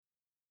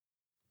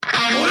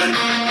gentlemen,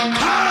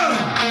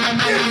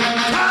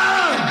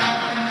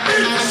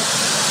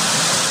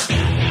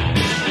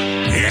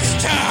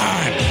 it's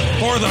time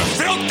for the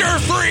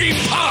Filter-Free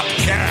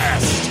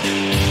Podcast.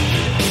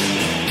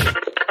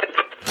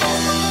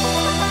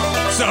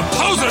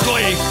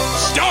 Supposedly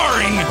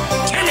starring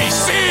Timmy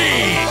C.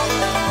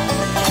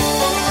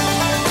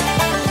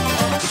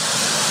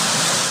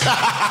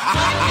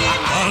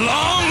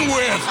 Along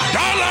with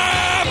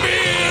Dollar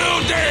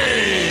Bill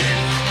Dave.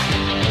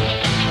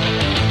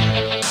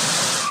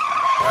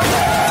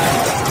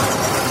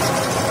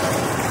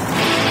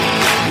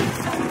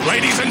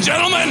 Ladies and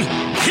gentlemen,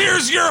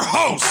 here's your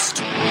host,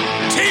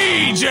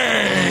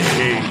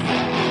 TJ.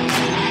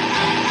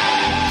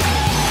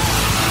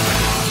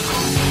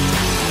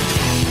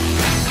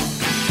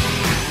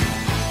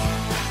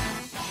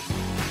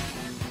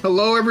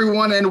 Hello,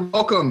 everyone, and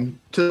welcome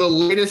to the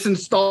latest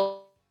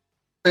installment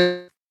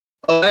of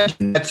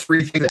Let's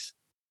Rethink This.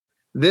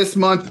 This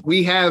month,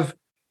 we have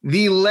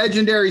the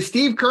legendary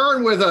Steve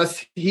Keirn with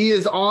us. He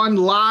is on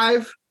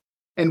live,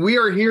 and we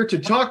are here to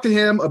talk to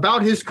him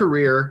about his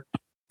career,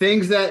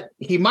 things that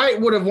he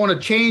would have want to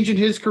change in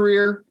his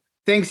career,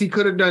 things he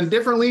could have done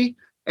differently,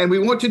 and we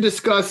want to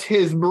discuss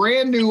his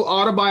brand new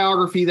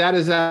autobiography that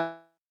is out.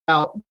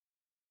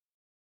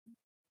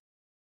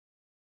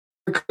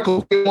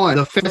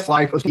 The Fifth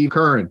Life of Steve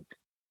Keirn.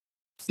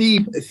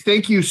 Steve,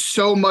 thank you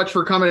so much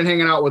for coming and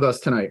hanging out with us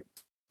tonight.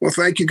 Well,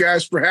 thank you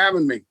guys for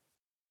having me.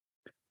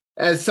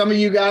 As some of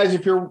you guys,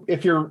 if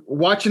you're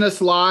watching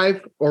us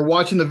live or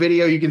watching the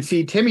video, you can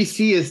see Timmy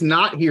C is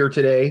not here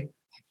today.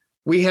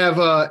 We have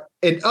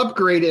an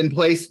upgrade in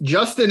place.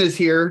 Justin is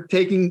here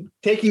taking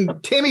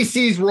Timmy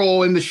C's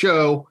role in the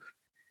show,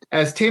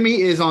 as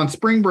Timmy is on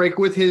spring break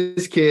with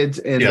his kids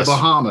in the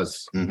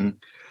Bahamas. Mm-hmm.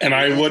 And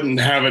I wouldn't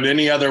have it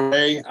any other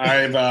way.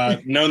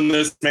 I've known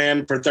this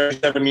man for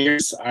 37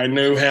 years. I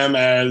knew him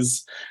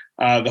as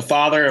the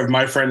father of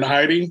my friend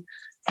Heidi.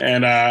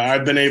 And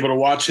I've been able to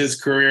watch his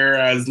career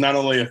as not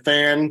only a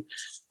fan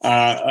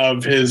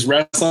of his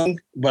wrestling,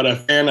 but a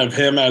fan of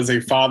him as a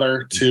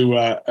father to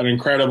an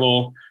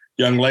incredible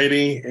young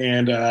lady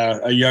and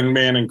a young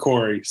man in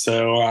Corey.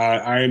 So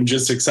I am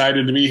just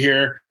excited to be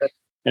here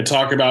and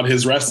talk about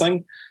his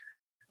wrestling.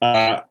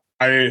 I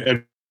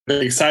am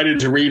excited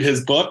to read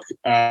his book.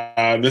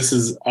 This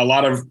is a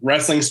lot of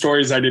wrestling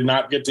stories I did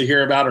not get to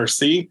hear about or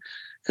see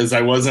because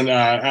I wasn't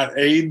at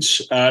age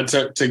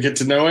to get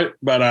to know it.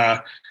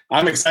 But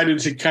I'm excited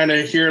to kind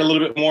of hear a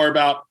little bit more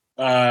about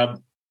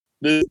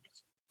this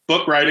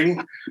book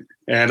writing.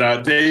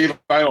 And Dave,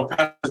 I will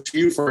pass it to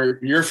you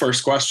for your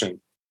first question.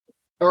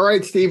 All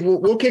right, Steve,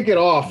 we'll kick it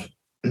off.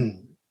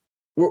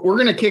 We're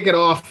going to kick it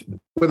off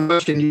with a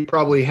question you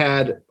probably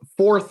had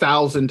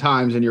 4,000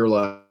 times in your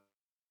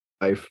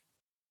life.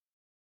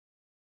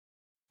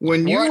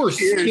 When you were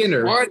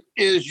Skinner. What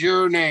is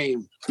your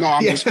name? No,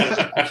 I'm just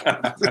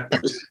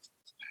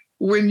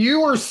When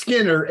you were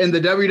Skinner in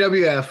the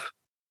WWF,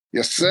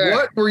 yes,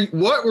 sir.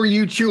 What were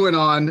you chewing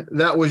on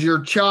that was your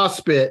chaw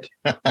spit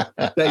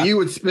that you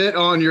would spit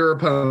on your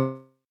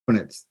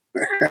opponents?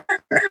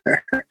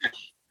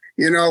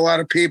 You know, a lot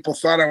of people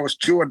thought I was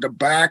chewing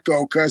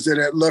tobacco because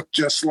it looked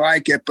just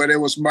like it, but it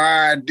was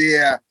my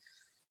idea.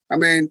 I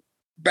mean,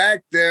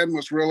 back then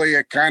was really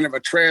a kind of a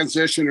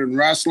transition in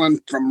wrestling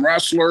from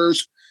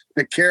wrestlers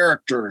to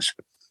characters.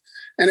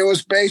 And it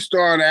was based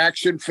on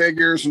action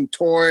figures and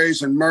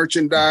toys and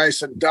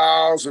merchandise and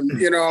dolls. And,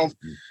 you know,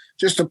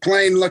 just a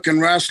plain looking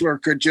wrestler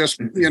could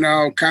just, you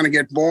know, kind of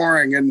get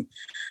boring. And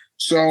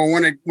so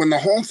when the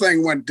whole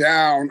thing went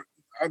down,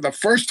 the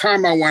first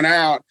time I went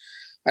out,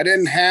 I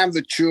didn't have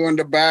the chewing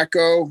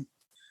tobacco,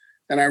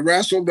 and I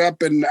wrestled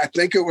up in, I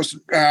think it was,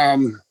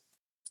 I'm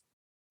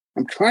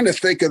trying to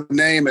think of the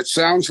name. It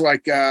sounds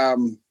like a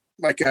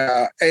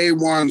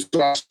A1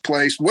 sauce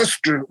place,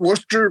 Worcester,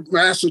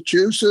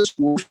 Massachusetts,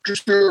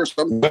 Worcestershire or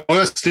something.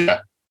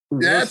 Worcester.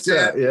 That's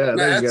it. Yeah,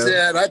 that's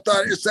it. I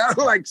thought it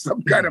sounded like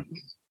some kind of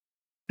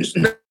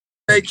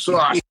steak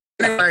sauce.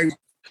 Anyway,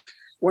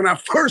 when I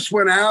first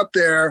went out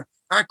there,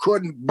 I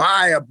couldn't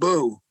buy a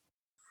boo.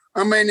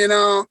 I mean, you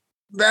know,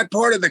 that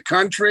part of the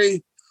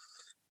country,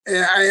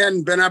 I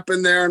hadn't been up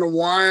in there in a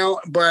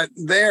while, but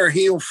they're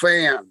heel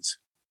fans.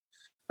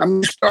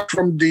 I'm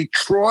from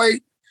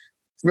Detroit,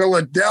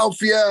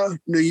 Philadelphia,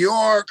 New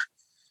York,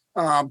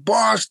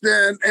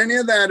 Boston, any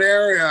of that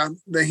area.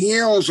 The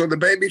heels are the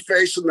baby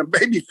face and the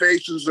baby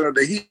faces are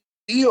the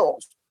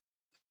heels.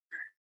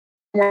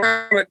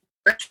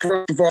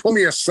 Pulled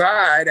me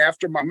aside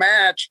after my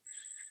match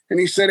and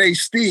he said, "Hey,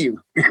 Steve."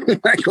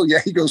 I go, "Yeah."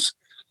 He goes,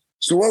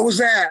 "So what was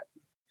that?"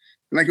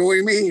 And I go, "What do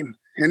you mean?"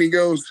 And he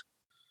goes,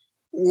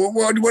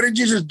 what did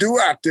you just do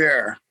out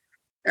there?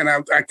 And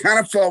I kind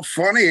of felt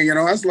funny. You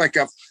know, I was like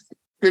a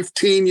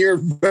 15-year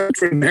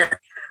veteran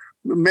there,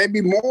 maybe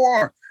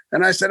more.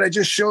 And I said, I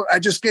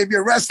just gave you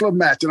a wrestling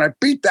match and I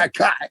beat that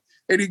guy.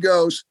 And he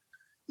goes,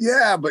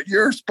 "Yeah, but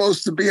you're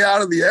supposed to be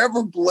out of the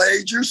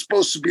Everglades. You're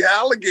supposed to be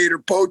alligator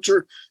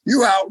poacher.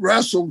 You out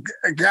wrestled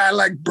a guy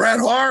like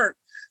Bret Hart."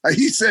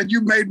 He said,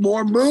 "You made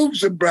more moves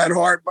than Bret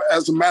Hart. But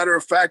as a matter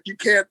of fact, you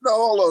can't know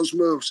all those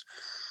moves."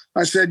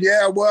 I said,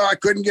 yeah, well, I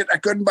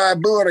couldn't buy a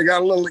boot. I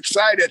got a little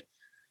excited.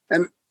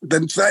 And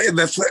then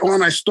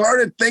when I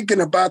started thinking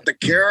about the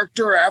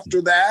character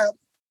after that,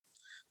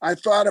 I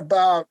thought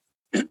about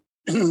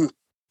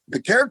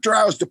the character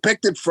I was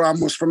depicted from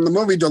was from the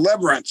movie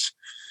Deliverance.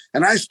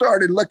 And I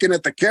started looking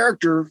at the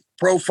character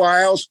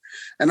profiles,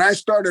 and I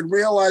started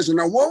realizing,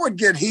 now what would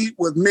get heat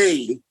with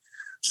me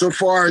so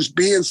far as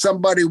being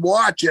somebody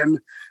watching?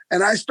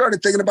 And I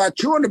started thinking about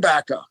chewing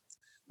tobacco.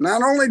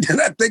 Not only did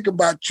I think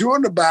about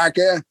chewing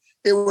tobacco,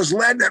 it was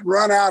letting it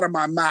run out of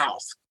my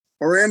mouth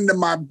or into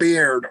my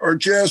beard or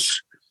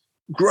just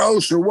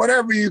gross or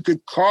whatever you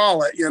could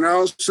call it,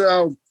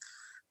 So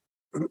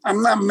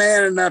I'm not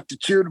man enough to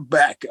chew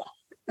tobacco.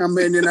 I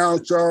mean,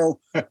 so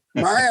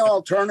my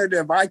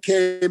alternative, I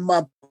came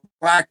up with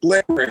black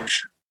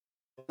licorice.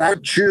 I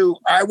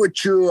would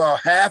chew a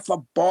half a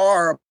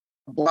bar of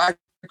black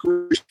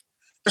licorice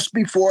just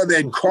before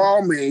they'd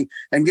call me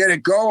and get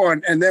it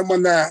going. And then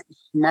when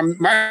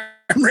my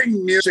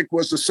ring music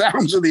was the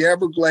sounds of the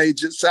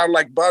Everglades, it sounded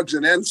like bugs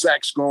and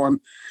insects going.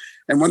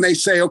 And when they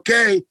say,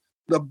 okay,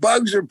 the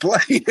bugs are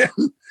playing,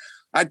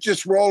 I'd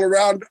roll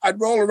around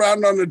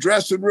on the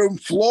dressing room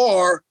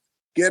floor,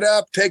 get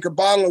up, take a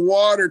bottle of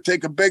water,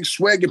 take a big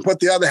swig, and put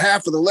the other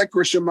half of the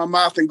licorice in my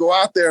mouth and go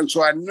out there. And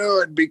so I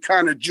knew it'd be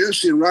kind of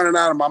juicy and running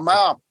out of my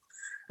mouth.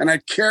 And I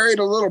carried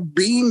a little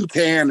bean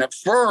can at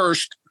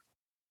first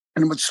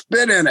and would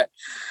spit in it.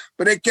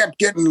 But it kept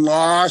getting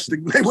lost.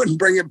 They wouldn't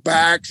bring it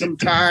back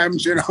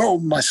sometimes,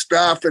 my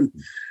stuff. And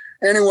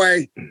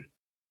anyway,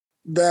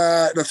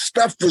 the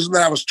stuff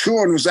that I was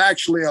chewing was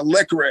actually a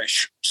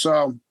licorice.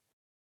 So,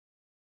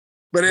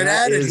 but it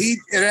added heat.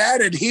 It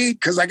added heat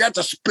because I got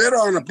to spit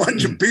on a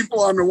bunch of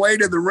people on the way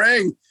to the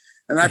ring.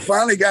 And I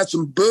finally got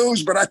some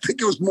booze, but I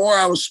think it was more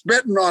I was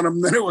spitting on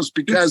them than it was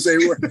because they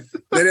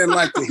didn't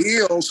like the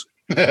heels.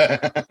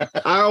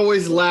 I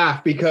always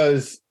laugh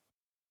because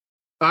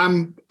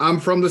I'm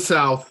from the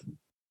South.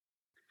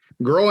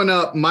 Growing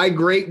up, my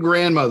great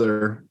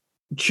grandmother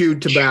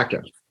chewed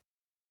tobacco,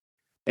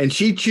 and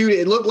she chewed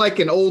it looked like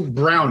an old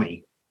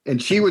brownie.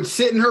 And she would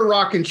sit in her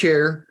rocking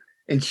chair,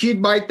 and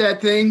she'd bite that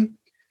thing,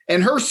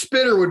 and her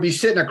spitter would be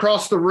sitting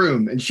across the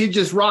room, and she'd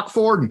just rock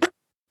forward and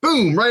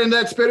boom, right in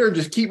that spitter, and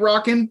just keep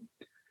rocking.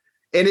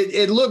 And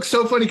it looked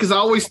so funny because I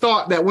always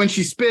thought that when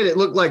she spit, it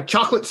looked like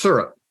chocolate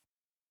syrup.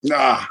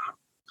 Nah.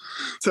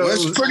 So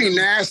it's pretty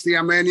nasty.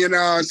 I mean,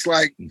 it's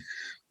like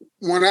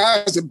when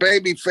I was a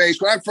baby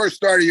face, when I first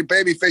started your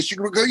baby face,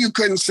 you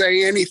couldn't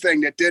say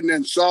anything that didn't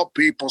insult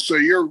people. So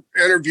your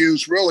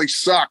interviews really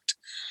sucked.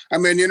 I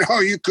mean,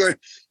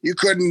 you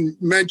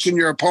couldn't mention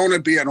your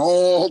opponent being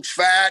old,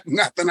 fat,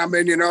 nothing. I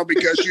mean,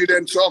 because you'd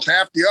insult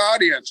half the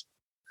audience.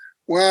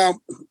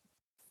 Well,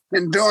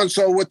 in doing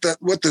so with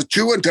the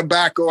chewing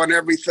tobacco and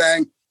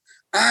everything,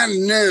 I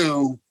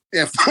knew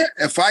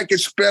if I could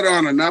spit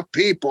on enough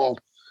people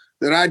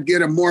that I'd get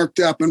them worked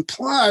up. And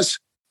plus,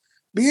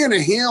 being a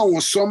heel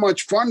was so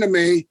much fun to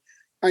me,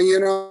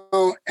 and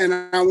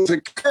I was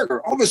a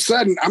character. All of a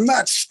sudden, I'm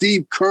not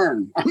Steve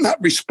Keirn. I'm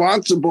not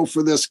responsible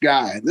for this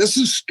guy. This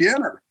is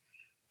Skinner.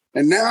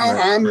 And now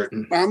I'm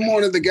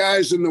one of the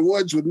guys in the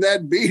woods with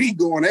Ned Beatty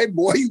going, hey,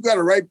 boy, you got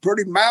a right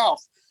pretty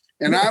mouth.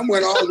 And I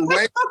went all the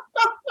way.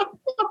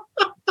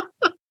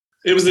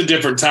 It was a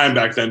different time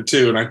back then,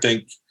 too. And I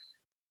think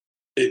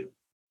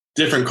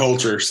different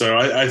culture. So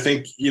I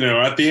think,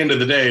 at the end of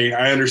the day,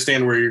 I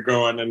understand where you're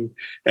going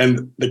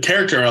and the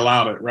character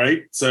allowed it,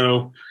 right?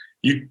 So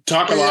you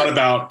talk a lot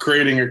about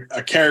creating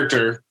a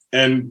character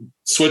and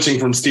switching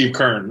from Steve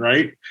Keirn,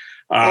 right?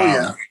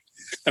 Yeah.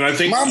 And I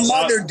think my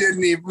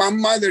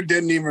mother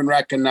didn't even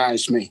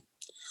recognize me.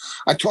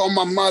 I told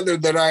my mother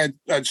that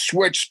I'd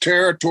switched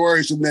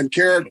territories and then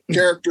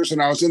characters,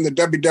 and I was in the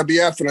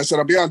WWF, and I said,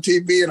 I'll be on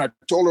TV. And I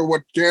told her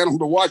what channel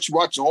to watch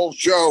the whole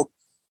show.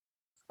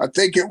 I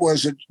think it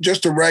was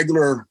just a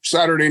regular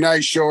Saturday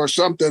night show or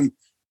something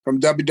from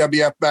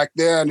WWF back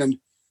then. And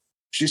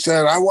she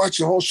said, I watched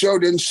the whole show,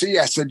 didn't see.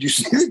 I said, you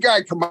see the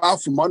guy come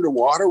out from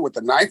underwater with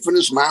a knife in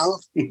his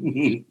mouth?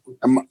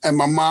 and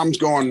my mom's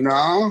going,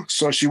 no.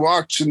 So she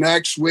watched the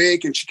next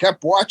week and she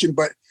kept watching,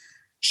 but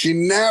she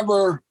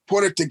never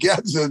put it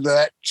together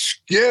that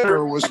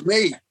Skinner was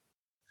me,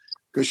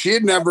 because she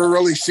had never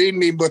really seen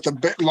me with a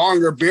bit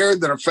longer beard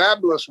than a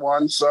fabulous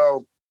one.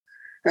 So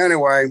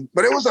anyway,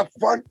 but it was a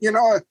fun,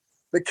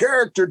 the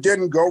character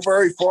didn't go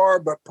very far,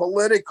 but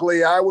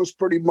politically I was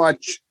pretty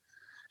much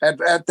at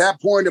that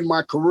point in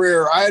my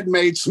career, I had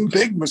made some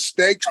big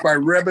mistakes by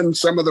ribbing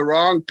some of the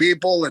wrong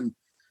people and,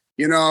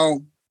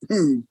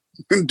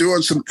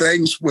 doing some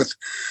things with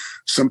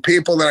some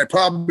people that I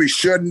probably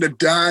shouldn't have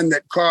done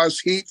that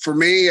caused heat for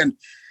me. And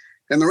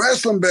in the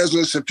wrestling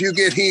business, if you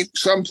get heat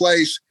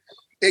someplace,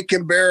 it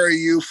can bury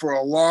you for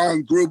a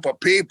long group of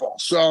people.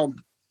 So,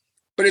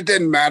 but it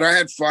didn't matter. I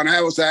had fun. I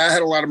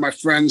had a lot of my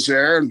friends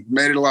there and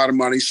made a lot of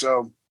money.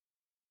 So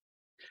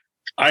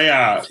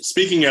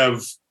speaking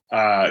of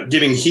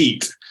getting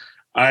heat,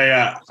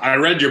 I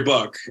read your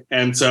book.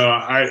 And so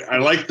I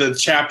like the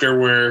chapter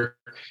where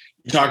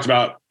you talked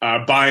about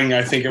buying,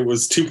 I think it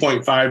was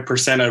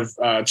 2.5%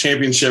 of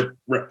championship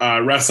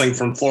wrestling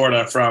from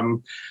Florida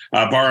from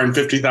borrowing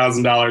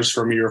 $50,000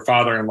 from your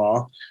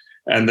father-in-law.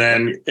 And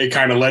then it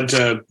kind of led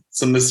to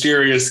some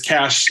mysterious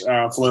cash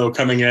flow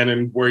coming in,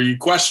 and where you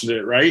questioned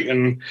it, right?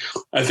 And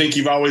I think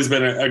you've always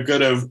been a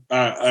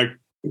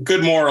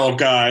good moral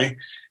guy.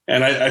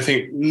 And I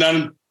think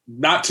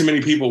not too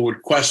many people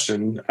would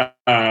question,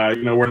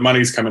 where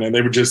money's coming in.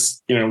 They would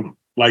just,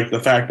 like the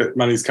fact that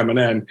money's coming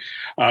in.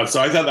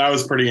 So I thought that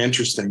was pretty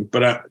interesting.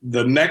 But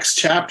the next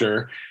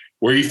chapter,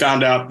 where you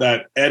found out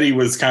that Eddie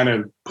was kind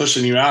of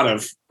pushing you out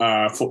of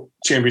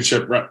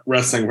championship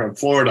wrestling from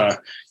Florida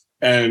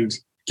and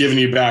giving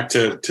you back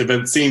to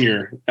Vince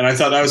Sr. And I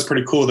thought that was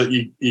pretty cool that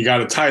you got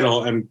a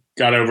title and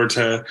got over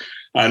to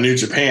New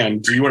Japan.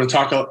 Do you want to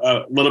talk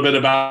a little bit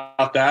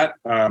about that?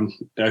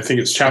 I think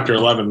it's chapter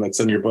 11 that's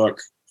in your book.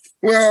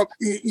 Well,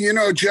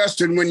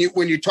 Justin, when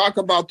you talk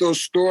about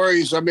those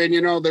stories, I mean,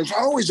 there's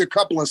always a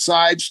couple of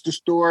sides to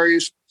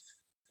stories.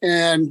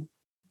 And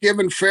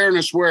given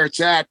fairness where it's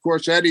at, of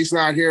course, Eddie's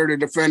not here to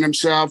defend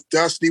himself.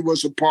 Dusty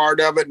was a part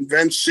of it, and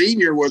Vince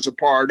Sr. was a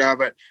part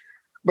of it.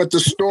 But the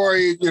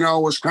story,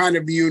 was kind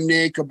of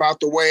unique about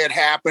the way it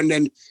happened.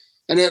 And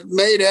it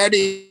made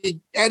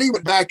Eddie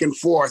went back and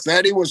forth.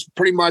 Eddie was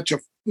pretty much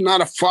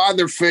not a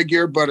father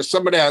figure, but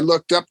somebody I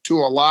looked up to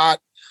a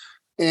lot.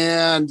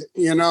 And,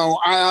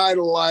 I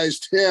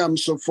idolized him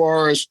so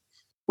far as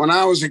when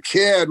I was a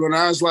kid, when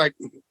I was like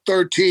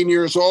 13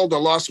 years old, I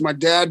lost my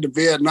dad to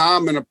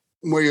Vietnam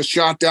where he was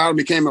shot down and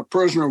became a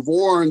prisoner of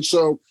war. And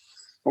so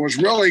I was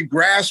really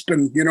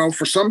grasping,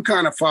 for some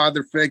kind of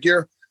father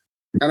figure.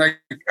 And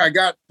I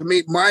got to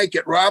meet Mike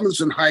at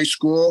Robinson High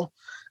School.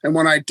 And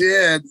when I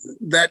did,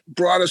 that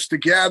brought us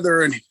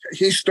together. And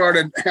I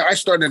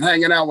started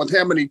hanging out with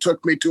him, and he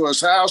took me to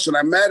his house, and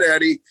I met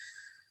Eddie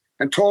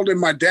and told him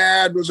my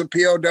dad was a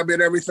POW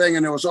and everything.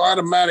 And it was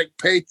automatic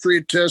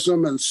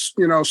patriotism and,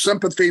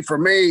 sympathy for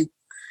me.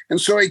 And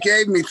so he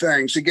gave me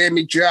things. He gave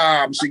me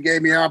jobs. He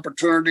gave me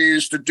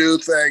opportunities to do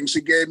things.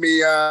 He gave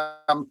me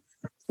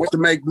to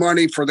make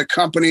money for the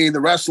company, the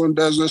wrestling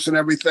business and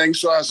everything.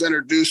 So I was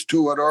introduced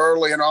to it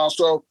early. And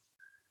also,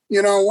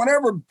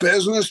 whenever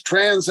business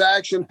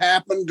transaction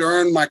happened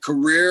during my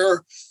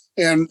career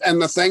and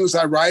the things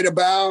I write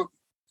about,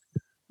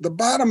 the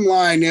bottom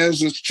line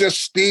is it's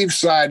just Steve's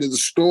side of the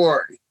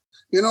story.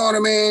 You know what I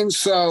mean?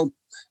 So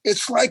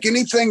it's like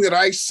anything that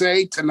I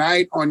say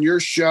tonight on your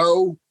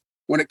show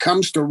when it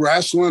comes to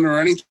wrestling or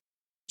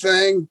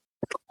anything.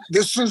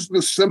 This is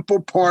the simple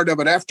part of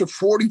it. After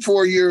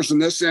 44 years in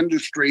this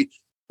industry,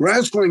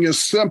 wrestling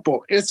is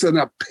simple. It's an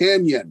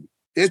opinion.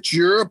 It's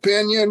your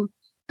opinion,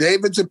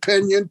 David's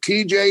opinion,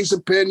 TJ's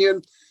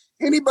opinion,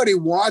 anybody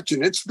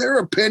watching. It's their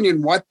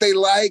opinion, what they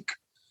like,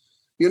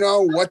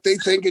 what they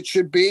think it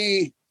should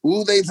be,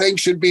 who they think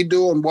should be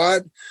doing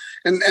what.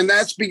 And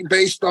that's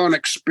based on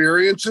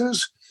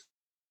experiences.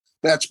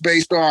 That's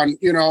based on,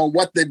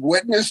 what they've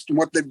witnessed,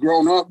 what they've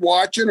grown up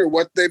watching, or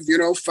what they've,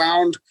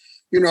 found,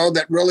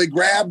 that really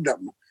grabbed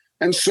them.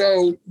 And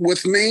so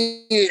with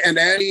me and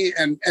Eddie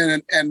and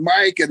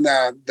Mike, and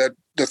the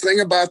thing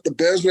about the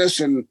business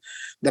and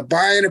the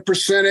buying a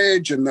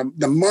percentage and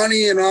the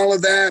money and all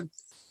of that,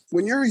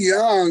 when you're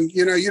young,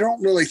 you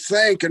don't really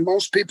think, and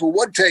most people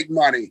would take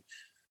money.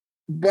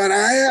 But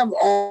I have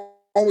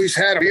always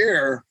had a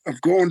fear of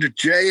going to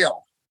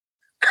jail.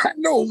 I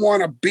don't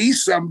want to be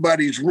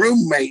somebody's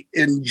roommate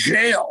in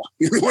jail.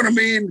 You know what I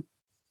mean?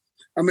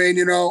 I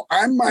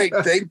might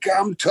think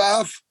I'm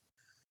tough,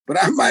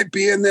 but I might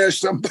be in there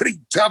somebody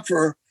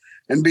tougher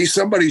and be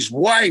somebody's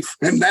wife.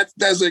 And that's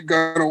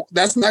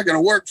not going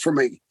to work for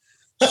me.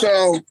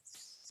 So,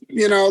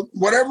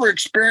 whatever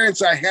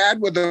experience I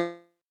had with them,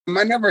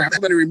 I never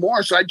have any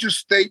remorse. I just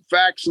state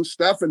facts and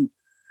stuff. And,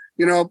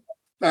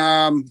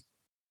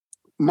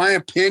 my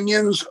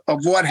opinions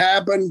of what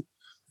happened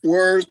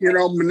were,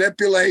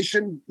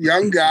 manipulation,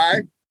 young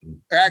guy,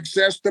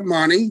 access to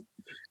money.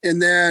 And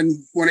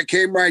then when it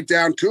came right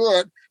down to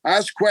it, I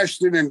was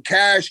questioning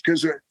cash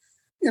because,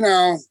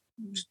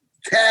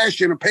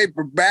 cash in a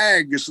paper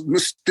bag is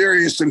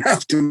mysterious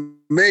enough to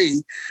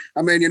me.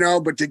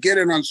 But to get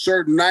it on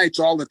certain nights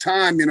all the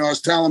time, it's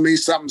telling me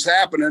something's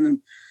happening. And,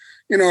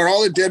 and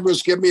all it did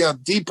was give me a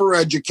deeper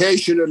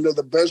education into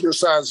the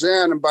business I was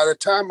in. And by the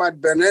time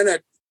I'd been in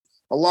it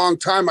a long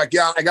time, I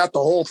got the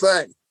whole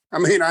thing.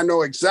 I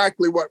know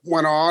exactly what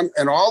went on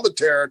in all the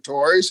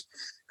territories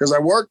because I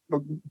worked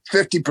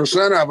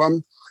 50% of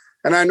them,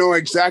 and I know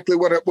exactly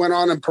what it went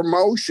on in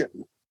promotion.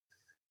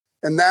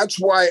 And that's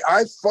why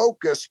I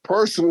focus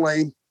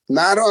personally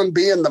not on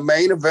being the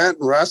main event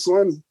in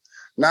wrestling,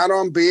 not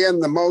on being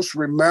the most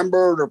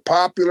remembered or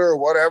popular or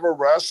whatever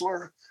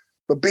wrestler,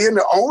 but being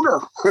the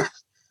owner.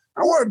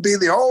 I want to be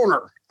the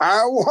owner.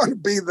 I want to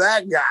be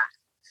that guy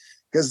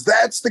because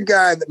that's the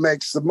guy that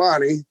makes the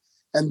money.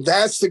 And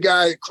that's the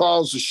guy that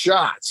calls the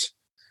shots,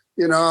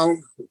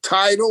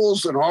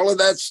 titles and all of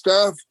that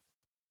stuff.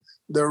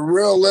 They're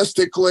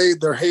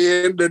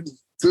handed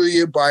to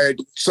you by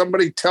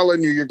somebody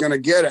telling you you're going to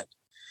get it.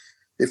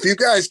 if you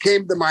guys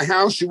came to my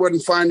house, you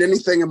wouldn't find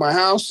anything in my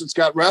house. It's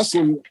got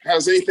wrestling,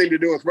 has anything to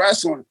do with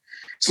wrestling.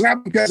 It's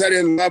not because I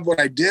didn't love what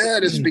I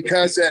did. It's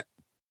because that,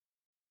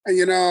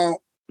 you know,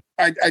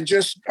 I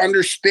just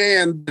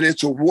understand that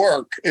it's a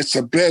work, it's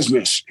a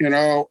business, you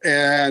know,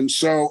 and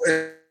so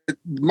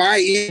my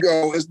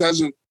ego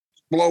doesn't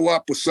blow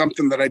up with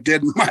something that I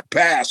did in my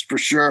past for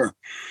sure.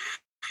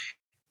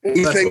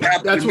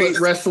 That's what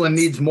wrestling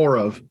needs more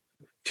of.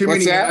 Too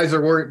many guys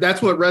are worried.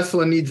 That's what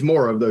wrestling needs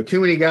more of, though. Too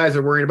many guys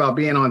are worried about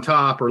being on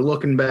top or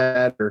looking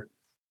bad or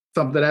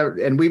something.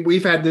 And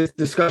we've had this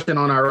discussion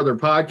on our other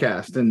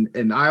podcast,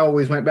 and I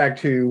always went back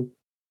to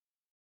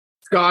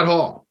Scott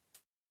Hall.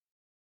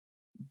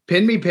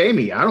 Pin me, pay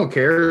me. I don't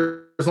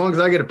care as long as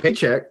I get a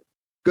paycheck.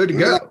 Good to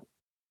go.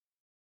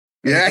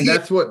 Yeah, and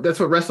that's what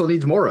wrestling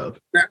needs more of.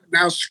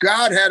 Now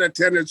Scott had a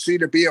tendency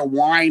to be a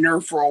whiner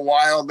for a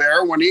while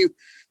there. When he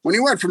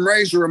went from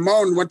Razor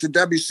Ramon and went to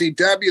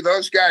WCW,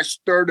 those guys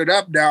stirred it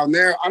up down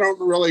there. I don't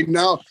really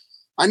know.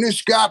 I knew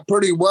Scott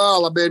pretty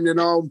well. I mean, you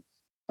know,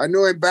 I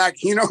knew him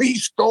back. You know, he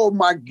stole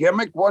my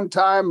gimmick one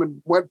time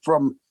and went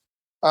from.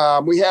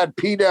 We had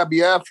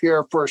PWF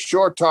here for a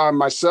short time.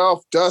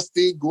 Myself,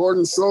 Dusty,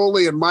 Gordon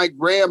Soley, and Mike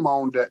Graham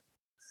owned it.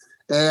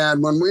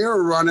 And when we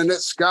were running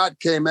it, Scott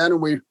came in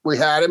and we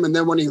had him. And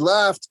then when he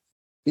left,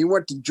 he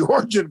went to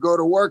Georgia to go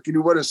to work, and he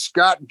went to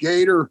Scott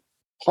Gator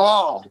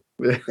Hall.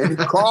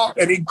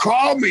 And he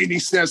called me and he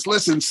says,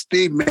 "Listen,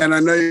 Steve, man, I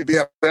know you'd be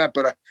upset,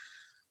 but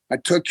I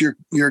took your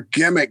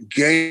gimmick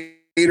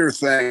Gator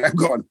thing." I'm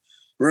going,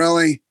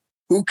 "Really?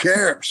 Who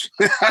cares?"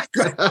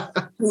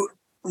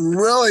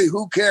 Really,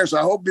 who cares? I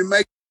hope you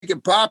make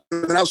it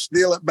popular, and I'll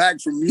steal it back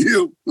from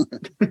you.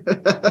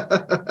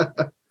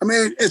 I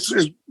mean, it's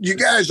you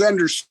guys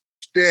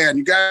understand.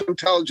 You guys are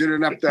intelligent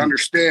enough to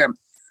understand.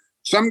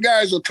 Some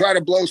guys will try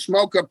to blow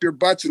smoke up your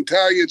butts and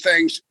tell you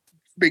things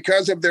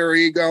because of their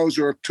egos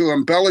or to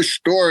embellish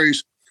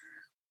stories.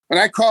 And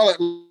I call it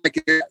like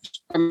it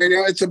is. I mean, you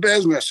know, it's a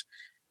business.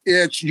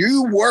 It's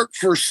you work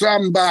for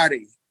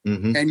somebody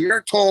and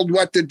you're told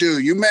what to do.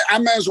 I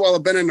may as well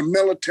have been in the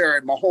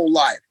military my whole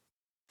life.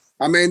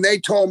 I mean, they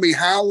told me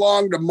how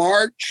long to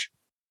march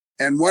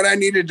and what I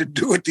needed to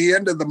do at the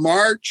end of the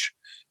march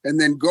and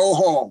then go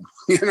home.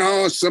 You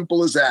know, as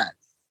simple as that.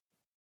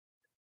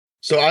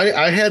 So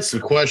I had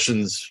some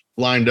questions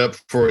lined up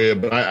for you,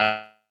 but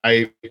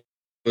I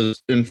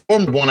was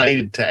informed of one I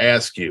needed to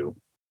ask you.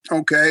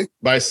 Okay.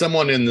 By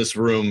someone in this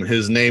room.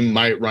 His name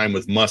might rhyme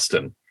with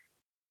Mustin.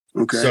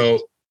 Okay.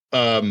 So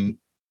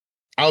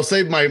I'll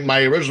save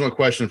my original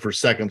question for a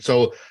second.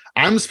 So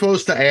I'm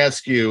supposed to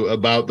ask you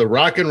about the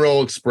Rock and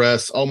Roll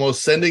Express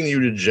almost sending you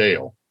to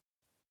jail.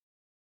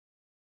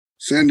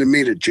 Sending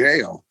me to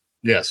jail?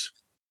 Yes.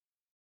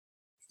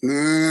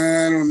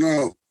 I don't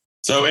know.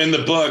 So in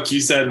the book, you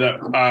said that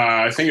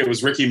I think it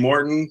was Ricky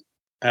Morton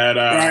had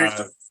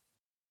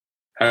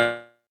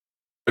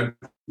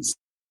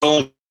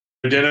stolen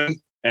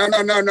identity.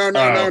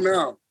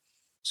 No.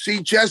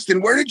 See,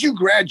 Justin, where did you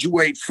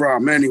graduate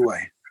from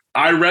anyway?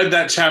 I read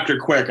that chapter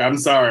quick. I'm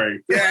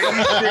sorry.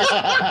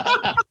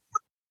 Yeah,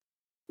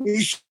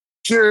 you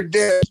sure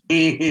did.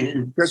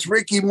 Because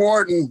Ricky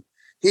Morton,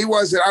 he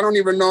wasn't. I don't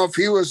even know if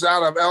he was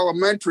out of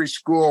elementary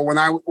school when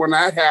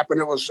that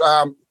happened.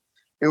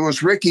 It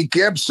was Ricky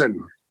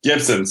Gibson.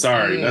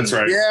 Sorry, that's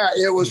right. Yeah,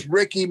 it was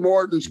Ricky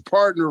Morton's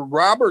partner,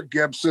 Robert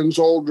Gibson's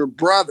older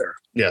brother.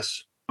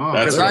 Yes,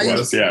 that's what it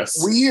was.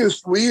 Yes,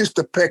 we used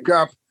to pick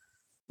up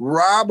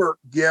Robert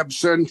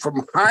Gibson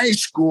from high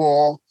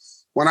school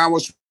when I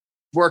was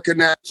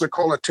working at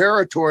Pensacola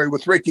Territory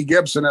with Ricky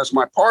Gibson as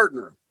my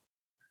partner.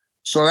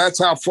 So that's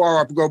how far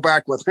I go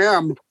back with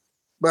him.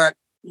 But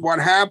what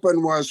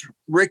happened was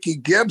Ricky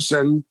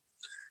Gibson,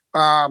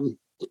 I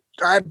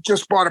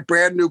just bought a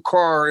brand new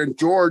car in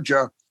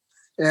Georgia.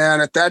 And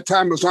at that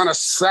time, it was on a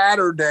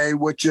Saturday,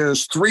 which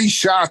is 3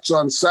 shots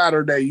on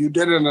Saturday. You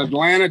did an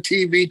Atlanta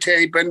TV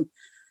taping.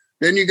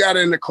 Then you got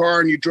in the car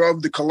and you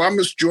drove to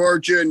Columbus,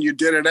 Georgia, and you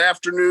did an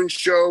afternoon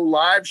show,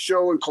 live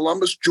show in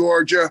Columbus,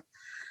 Georgia.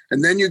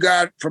 And then you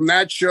got from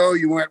that show,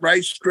 you went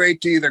right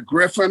straight to either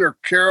Griffin or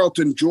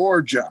Carrollton,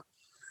 Georgia.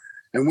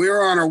 And we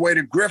were on our way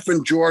to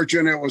Griffin, Georgia,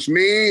 and it was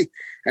me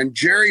and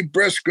Jerry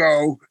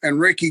Briscoe and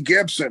Ricky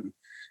Gibson.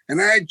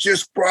 And I had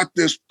just brought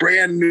this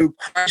brand new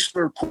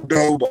Chrysler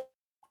Cordoba.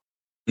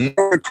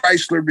 Owned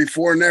Chrysler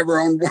before, never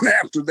owned one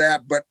after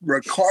that. But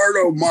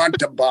Ricardo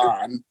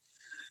Montalban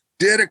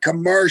did a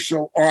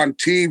commercial on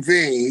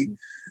TV.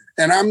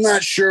 And I'm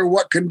not sure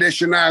what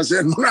condition I was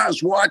in when I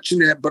was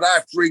watching it, but I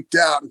freaked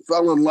out and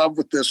fell in love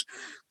with this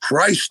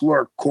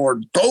Chrysler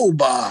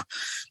Cordoba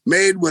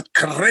made with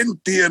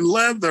Corinthian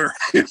leather.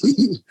 It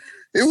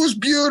was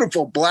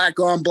beautiful, black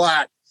on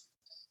black.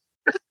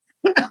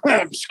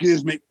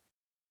 Excuse me.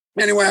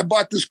 Anyway, I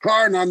bought this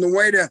car, and on the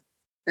way to,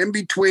 in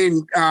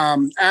between,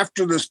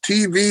 after this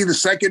TV, the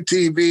second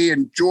TV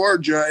in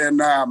Georgia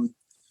and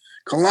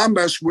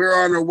Columbus, we're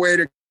on our way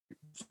to,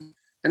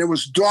 and it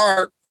was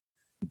dark.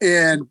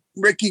 And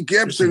Ricky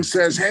Gibson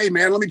says, "Hey,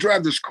 man, let me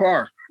drive this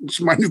car. It's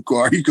my new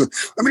car." He goes,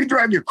 "Let me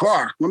drive your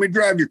car. Let me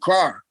drive your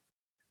car."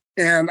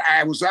 And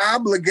I was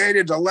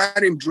obligated to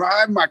let him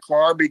drive my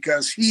car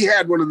because he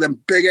had one of them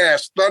big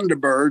ass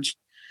Thunderbirds.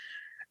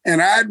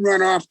 And I'd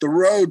run off the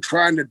road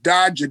trying to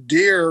dodge a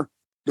deer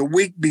the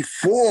week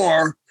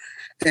before.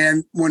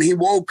 And when he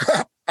woke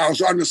up, I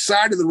was on the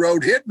side of the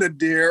road hitting a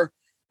deer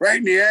right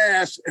in the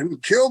ass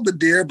and killed the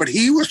deer. But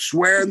he was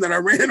swearing that I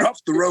ran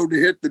off the road to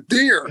hit the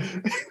deer.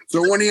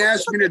 So when he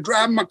asked me to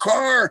drive my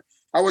car,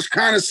 I was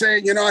kind of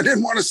saying, I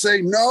didn't want to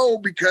say no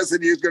because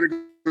he was going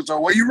to go, so,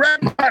 well, you ran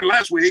mine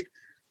last week.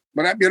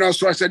 But,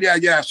 so I said,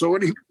 yeah. So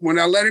when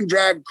I let him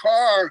drive a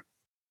car,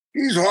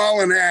 he's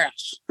hauling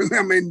ass.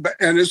 I mean,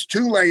 and it's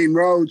 2-lane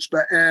roads,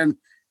 and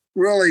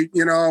really,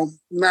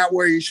 not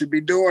where you should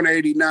be doing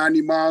 80,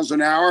 90 miles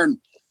an hour. And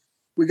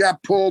we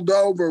got pulled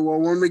over. Well,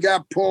 when we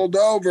got pulled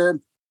over,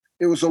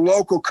 it was a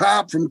local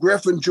cop from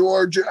Griffin,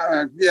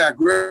 Georgia.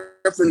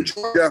 Griffin,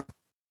 Georgia.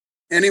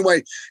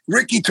 Anyway,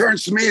 Ricky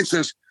turns to me and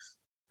says,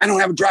 I don't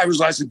have a driver's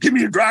license. Give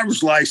me your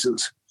driver's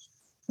license.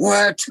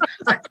 What?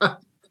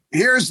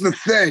 Here's the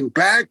thing.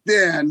 Back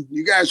then,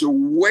 you guys are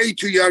way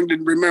too young to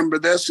remember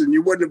this, and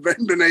you wouldn't have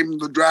been able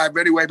to drive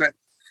anyway. But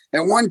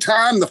at one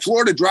time, the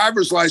Florida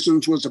driver's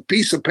license was a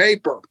piece of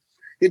paper.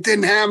 It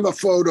didn't have a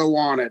photo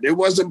on it. It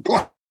wasn't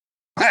plastic.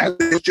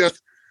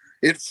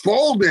 It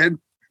folded,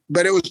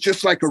 but it was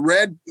just like a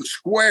red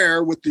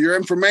square with your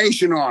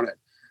information on it.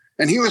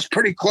 And he was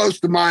pretty close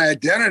to my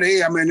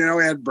identity. I mean, he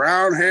had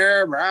brown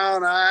hair,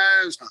 brown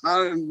eyes,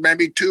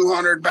 maybe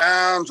 200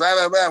 pounds,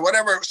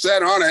 whatever it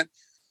said on it.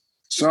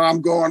 So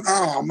I'm going,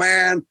 oh,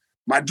 man,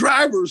 my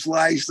driver's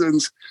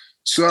license.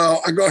 So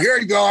I go, here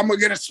you go. I'm going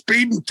to get a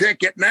speeding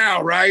ticket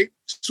now, right?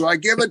 So I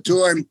give it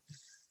to him.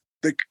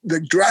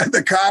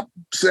 The cop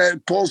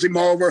pulls him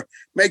over,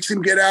 makes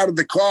him get out of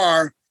the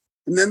car.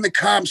 And then the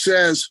cop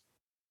says,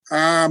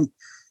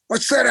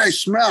 what's that I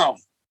smell?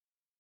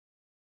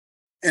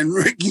 And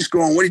Ricky's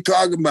going, what are you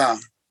talking about?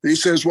 And he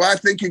says, well, I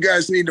think you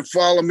guys need to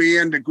follow me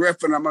into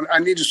Griffin. I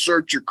need to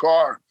search your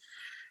car.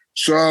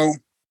 So,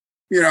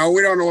 we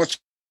don't know what's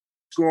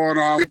going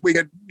on. We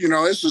get,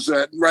 this is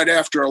right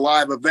after a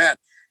live event.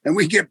 And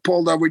we get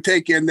pulled up. We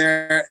take in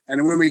there.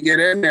 And when we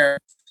get in there,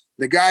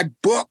 the guy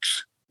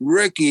books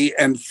Ricky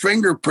and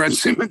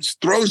fingerprints him and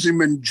throws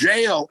him in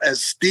jail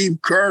as Steve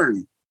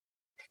Keirn.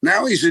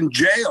 Now he's in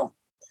jail.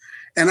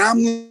 And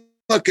I'm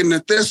looking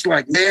at this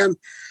like, man,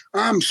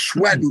 I'm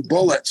sweating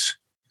bullets.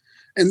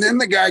 And then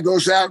the guy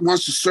goes out and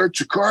wants to search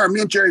the car.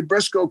 Me and Jerry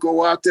Briscoe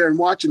go out there and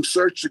watch him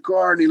search the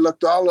car. And he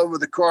looked all over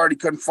the car and he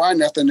couldn't find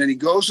nothing. And he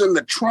goes in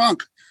the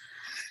trunk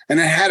and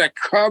it had a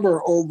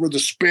cover over the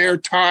spare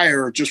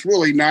tire, just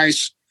really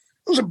nice.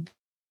 It was a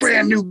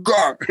brand new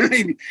car.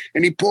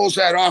 And he pulls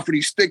that off and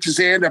he sticks his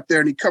hand up there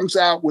and he comes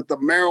out with the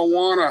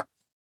marijuana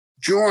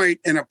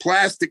joint in a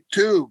plastic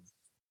tube.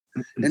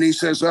 And he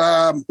says,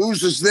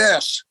 whose is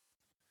this?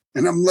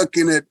 And I'm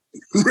looking at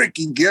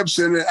Ricky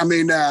Gibson.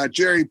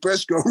 Jerry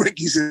Briscoe.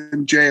 Ricky's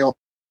in jail.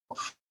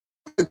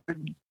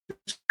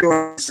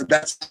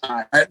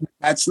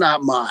 That's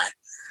not mine.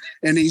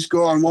 And he's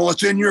going, well,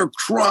 it's in your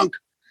trunk.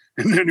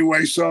 And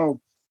anyway,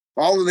 so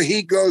all of the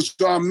heat goes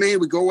on me.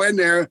 We go in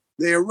there.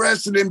 They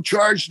arrested him,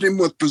 charged him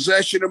with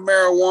possession of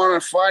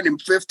marijuana, fined him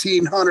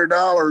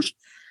 $1,500,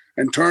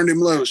 and turned him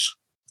loose.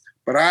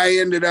 But I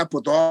ended up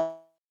with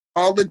all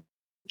the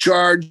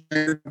charge.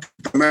 And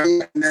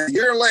a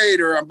year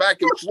later, I'm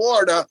back in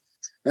Florida,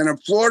 and a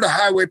Florida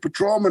highway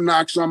patrolman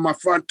knocks on my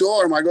front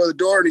door. And I go to the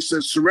door, and he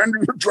says, surrender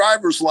your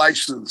driver's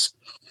license.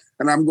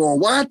 And I'm going,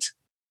 what?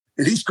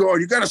 And he's going,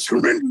 you got to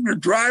surrender your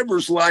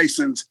driver's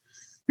license.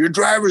 Your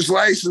driver's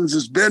license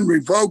has been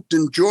revoked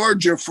in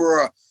Georgia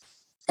for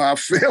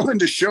failing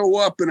to show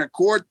up in a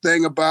court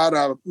thing about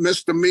a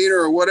misdemeanor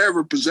or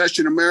whatever,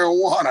 possession of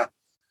marijuana.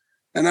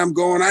 And I'm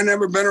going, I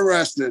never been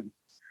arrested.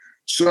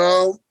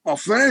 So I'll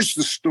finish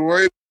the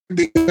story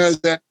because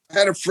I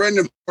had a friend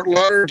in Fort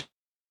Lauderdale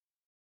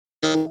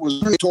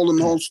who told him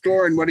the whole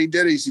story. And what he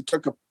did is he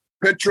took a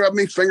picture of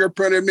me,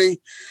 fingerprinted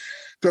me,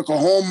 took a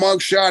whole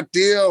mugshot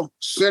deal,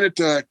 sent it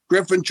to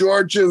Griffin,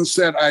 Georgia, and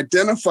said,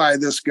 identify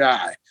this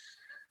guy.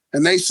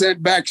 And they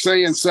sent back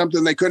saying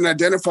something they couldn't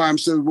identify him.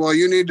 Said, well,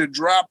 you need to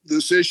drop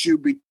this issue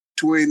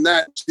between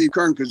that and Steve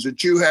Keirn because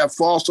that you have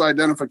false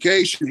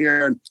identification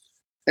here. And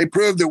they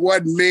proved it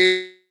wasn't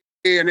me.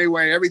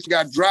 Anyway, everything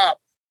got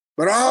dropped.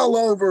 But all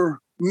over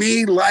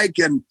me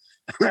liking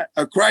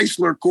a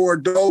Chrysler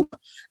Cordoba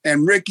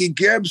and Ricky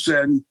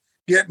Gibson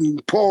getting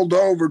pulled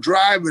over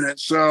driving it.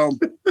 So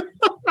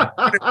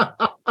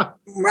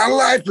my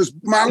life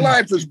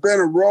has been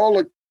a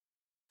roller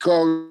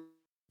coaster.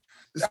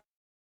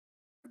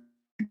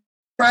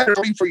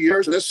 For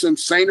years in this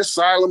insane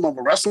asylum of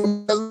a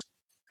wrestling business,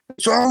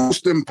 it's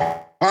almost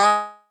impossible.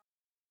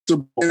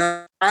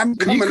 I'm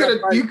coming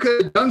you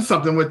could have done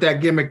something with that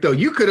gimmick, though.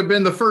 You could have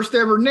been the first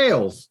ever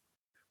Nails.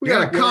 We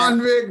got a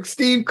convict,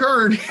 Steve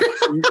Keirn.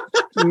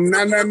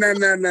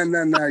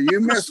 No. You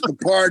missed the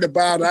part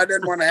about I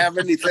didn't want to have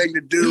anything to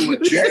do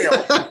with jail.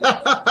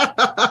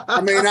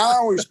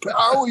 I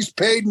always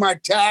paid my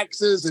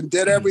taxes and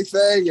did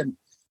everything, and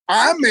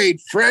I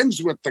made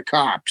friends with the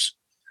cops.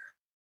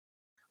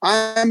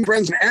 I'm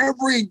friends in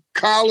every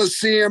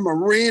coliseum,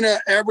 arena,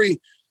 every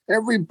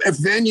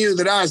venue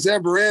that I was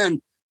ever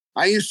in.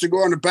 I used to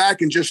go in the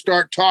back and just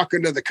start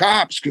talking to the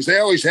cops because they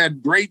always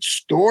had great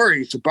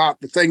stories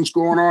about the things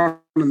going on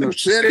in their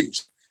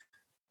cities.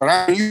 But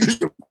I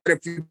used to,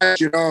 if you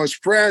as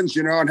friends,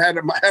 and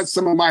had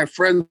some of my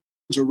friends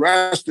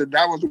arrested.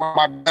 That was one of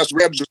my best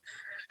ribs,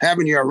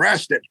 having you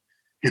arrested.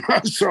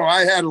 So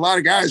I had a lot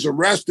of guys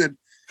arrested.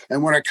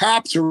 And when a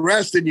cop's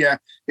arresting you,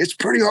 it's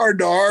pretty hard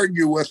to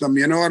argue with them,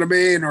 you know what I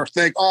mean? Or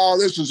think, oh,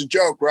 this is a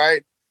joke,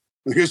 right?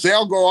 Because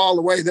they'll go all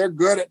the way. They're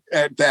good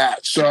at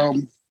that. So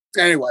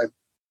anyway,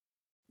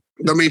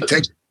 let me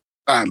take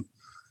time.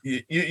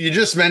 You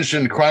just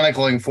mentioned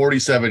chronicling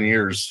 47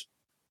 years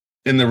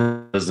in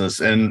the business.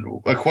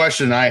 And a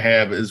question I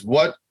have is,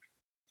 what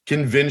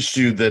convinced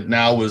you that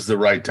now was the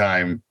right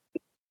time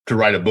to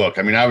write a book?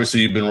 I mean,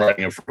 obviously you've been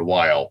writing it for a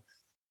while,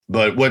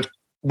 but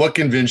what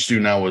convinced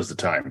you now was the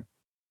time?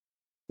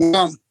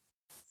 Well,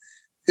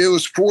 it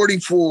was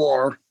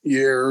 44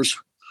 years.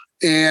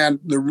 And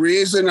the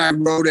reason I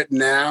wrote it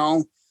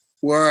now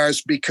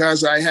was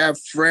because I have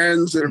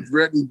friends that have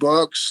written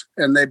books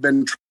and they've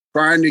been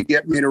trying to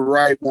get me to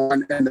write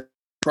one and they're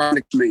trying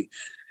to get me.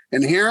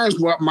 And here's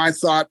what my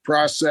thought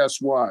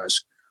process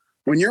was.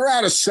 When you're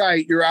out of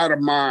sight, you're out of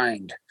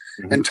mind.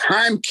 Mm-hmm. And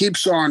time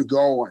keeps on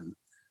going.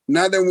 In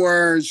other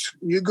words,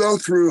 you go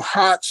through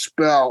hot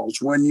spells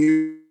when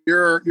you're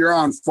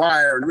on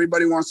fire and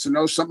everybody wants to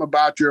know something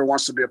about you or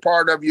wants to be a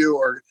part of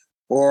you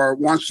or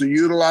wants to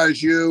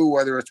utilize you,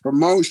 whether it's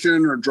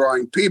promotion or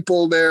drawing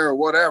people there or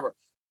whatever.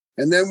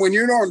 And then when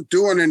you're not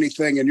doing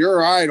anything and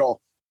you're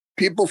idle,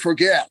 people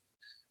forget.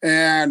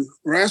 And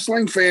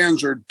wrestling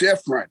fans are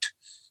different.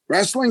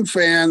 Wrestling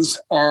fans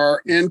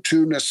are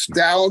into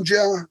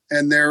nostalgia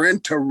and they're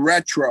into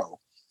retro.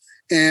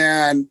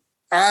 And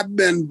I've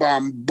been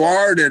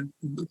bombarded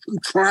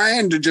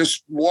trying to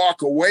just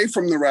walk away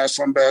from the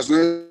wrestling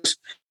business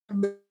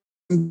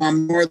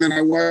more than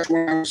I was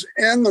when I was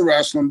in the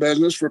wrestling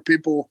business, for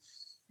people,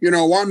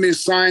 wanting me to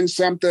sign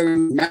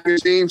something,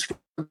 magazines,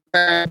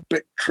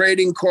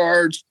 trading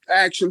cards,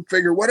 action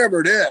figure,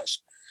 whatever it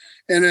is.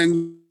 And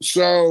then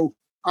so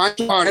I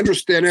saw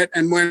interest in it.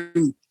 And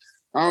when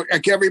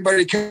like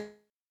everybody kept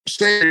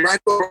saying, write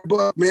a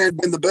book, man,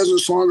 been in the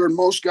business longer than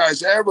most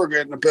guys ever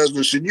get in the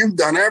business. And you've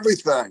done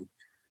everything.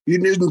 You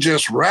didn't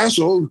just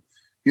wrestle.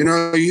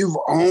 You've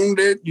owned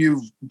it.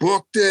 You've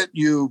booked it.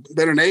 You've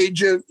been an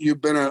agent.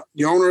 You've been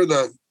the owner of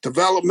the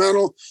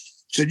developmental.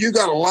 So you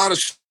got a lot of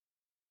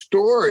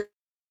stories.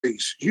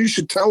 You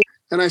should tell.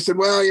 And I said,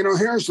 well,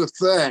 here's the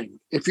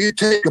thing. If you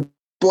take a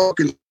book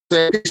and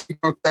say,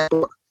 that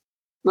book,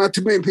 not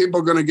too many people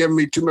are going to give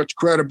me too much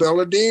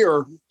credibility,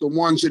 or the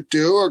ones that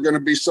do are going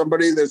to be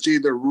somebody that's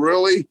either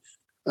really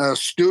a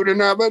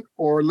student of it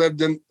or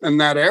lived in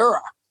that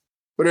era.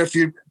 But if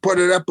you put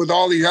it up with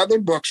all the other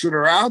books that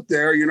are out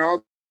there,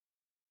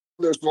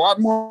 there's a lot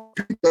more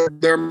people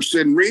there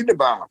to read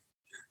about.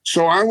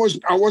 So I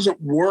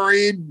wasn't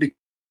worried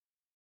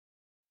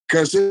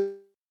because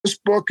this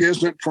book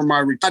isn't for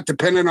my not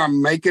dependent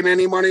on making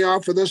any money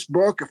off of this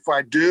book. If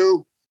I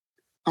do,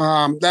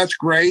 that's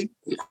great.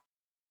 Of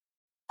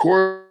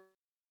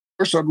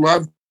course, I'd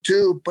love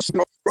to, but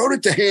I wrote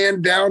it to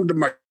hand down to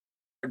my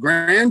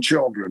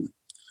grandchildren.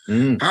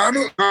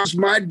 How's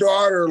my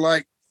daughter,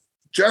 like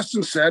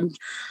Justin said,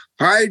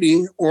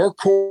 Heidi or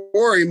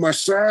Corey, my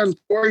son,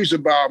 Corey's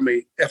about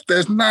me. If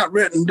there's not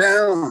written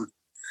down,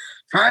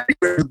 Heidi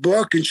read the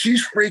book and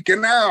she's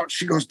freaking out.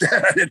 She goes,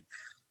 Dad,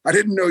 I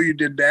didn't know you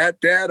did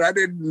that. Dad, I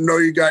didn't know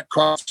you got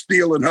caught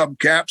stealing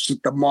hubcaps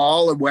at the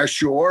mall in West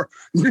Shore.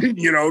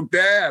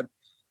 Dad,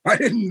 I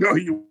didn't know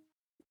you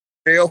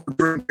failed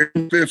for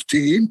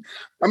 15.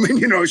 I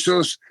mean,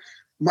 so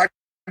my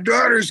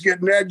daughter's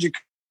getting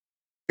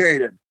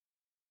educated.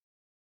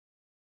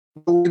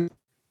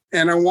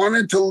 And I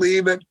wanted to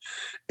leave it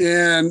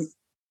in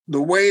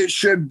the way it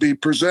should be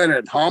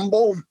presented,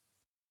 humble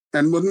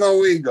and with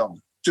no ego,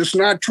 just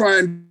not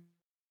trying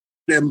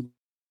to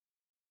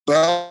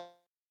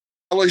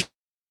embellish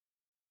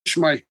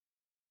my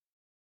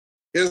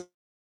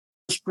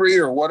history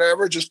or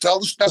whatever. Just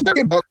tell the stuff.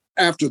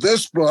 After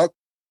this book,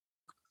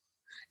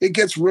 it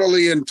gets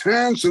really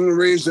intense. And the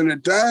reason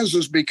it does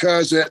is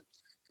because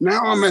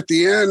now I'm at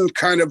the end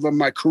kind of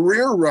my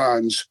career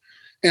runs.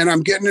 And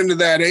I'm getting into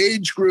that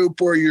age group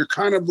where you're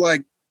kind of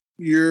like,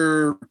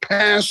 you're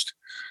past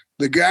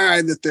the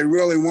guy that they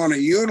really want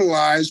to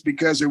utilize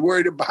because they're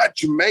worried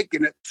about you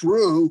making it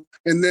through.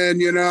 And then,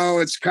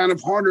 it's kind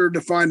of harder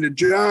to find a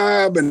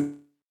job and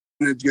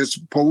it gets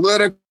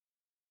political.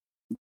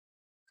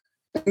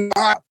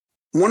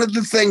 One of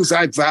the things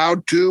I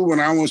vowed to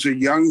when I was a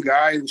young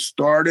guy and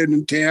started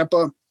in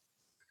Tampa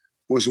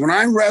was when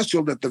I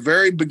wrestled at the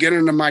very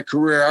beginning of my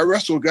career, I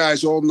wrestled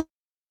guys old enough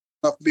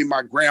to be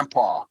my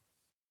grandpa.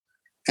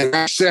 And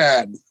I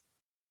said,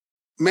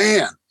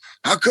 man,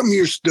 how come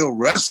you're still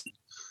wrestling?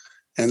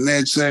 And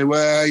they'd say,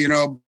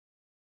 well,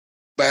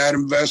 bad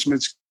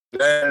investments.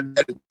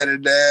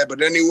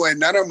 But anyway,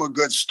 none of them were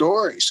good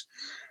stories.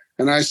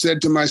 And I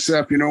said to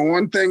myself,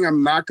 one thing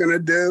I'm not going to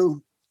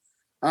do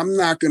I'm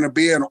not going to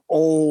be an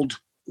old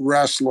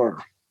wrestler.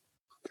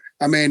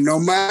 I mean, no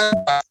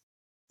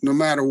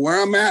matter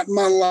where I'm at in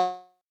my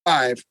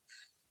life,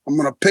 I'm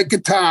going to pick a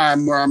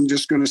time where I'm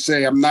just going to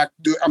say I'm not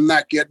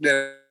getting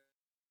in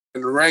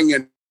the ring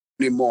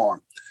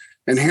anymore.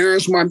 And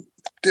here's my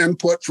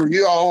input for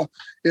you all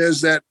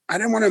is that I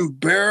didn't want to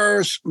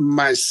embarrass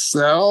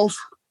myself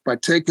by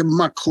taking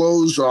my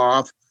clothes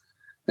off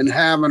and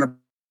having a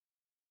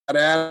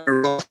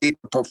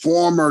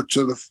performer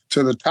to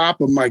the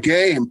top of my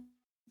game.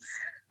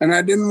 And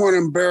I didn't want to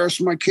embarrass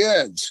my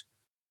kids.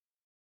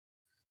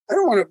 I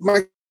don't want to,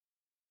 my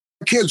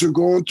kids are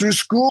going through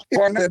school.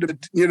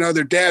 You know,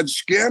 their dad's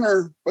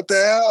Skinner. What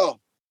the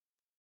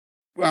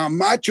hell?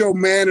 Macho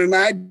Man and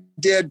I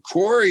did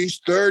Corey's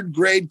third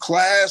grade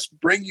class,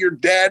 Bring Your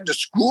Dad to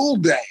School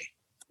Day.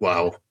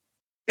 Wow.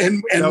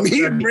 And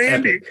me and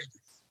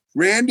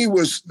Randy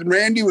was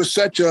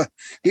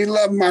he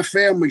loved my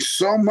family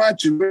so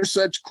much and we're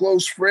such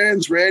close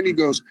friends. Randy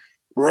goes,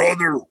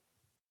 brother,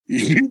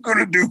 you're going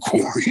to do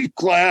Corey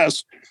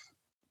class.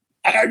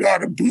 I got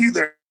to be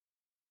there.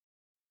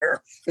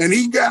 And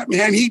he got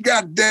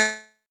that.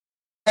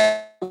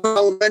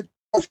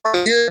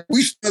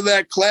 We saw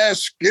that class,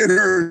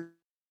 Skinner,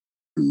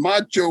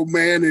 Macho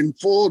Man in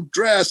full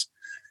dress,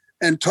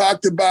 and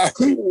talked about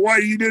why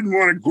you didn't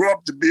want to grow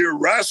up to be a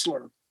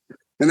wrestler.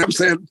 And I'm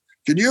saying,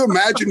 can you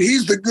imagine?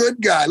 He's the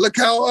good guy. Look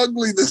how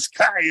ugly this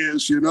guy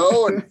is, you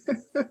know?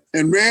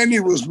 And Randy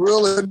was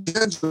real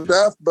intense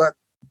stuff, but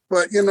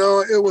you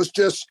know, it was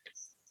just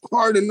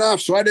hard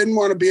enough. So I didn't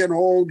want to be an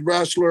old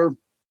wrestler.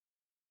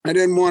 I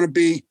didn't want to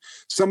be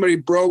somebody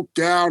broke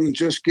down and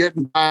just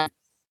getting by.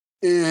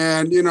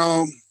 And, you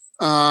know,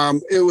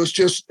 it was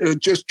just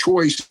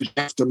choices you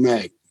have to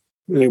make.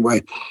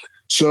 Anyway,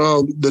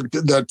 so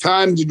the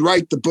time to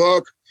write the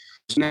book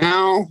is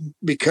now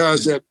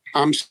because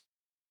I'm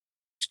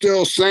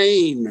still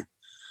sane.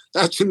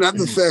 That's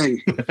another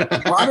thing.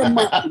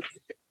 A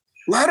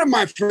lot of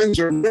my friends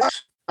are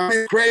nuts. I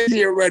mean,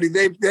 crazy already.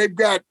 They've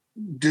got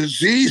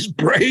diseased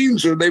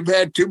brains or they've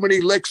had too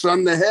many licks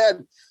on the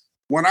head.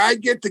 When I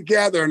get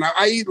together and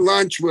I eat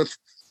lunch with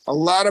a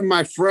lot of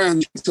my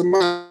friends, some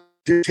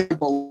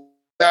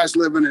guys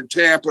living in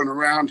Tampa and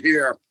around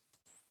here,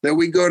 that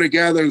we go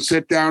together and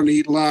sit down and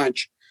eat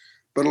lunch.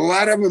 But a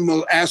lot of them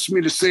will ask me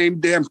the same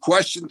damn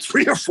question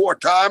 3 or 4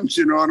 times,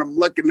 you know, and I'm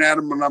looking at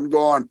them and I'm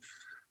going,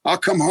 I'll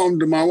come home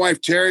to my wife,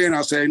 Terry, and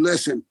I'll say,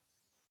 listen,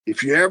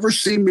 if you ever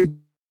see me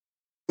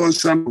doing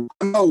something,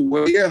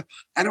 will you?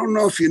 I don't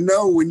know if you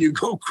know when you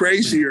go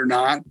crazy or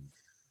not.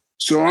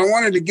 So I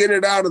wanted to get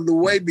it out of the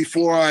way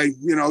before I,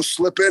 you know,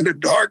 slip into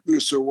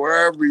darkness or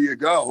wherever you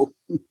go.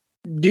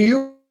 Do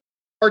you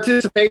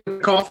participate in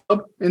the golf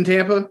club in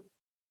Tampa?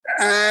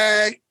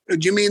 Do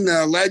you mean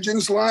the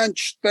Legends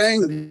Lunch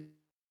thing?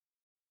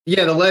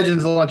 Yeah, the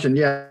Legends Luncheon,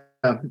 yeah.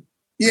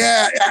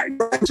 Yeah,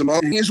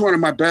 he's one of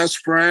my best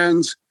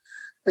friends.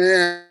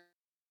 And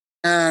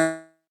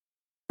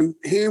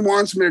he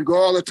wants me to go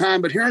all the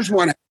time. But here's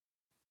one.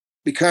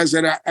 Because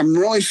I'm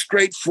really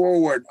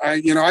straightforward. I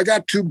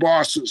got 2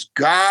 bosses,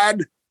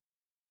 God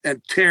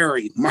and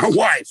Terry, my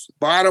wife,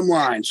 bottom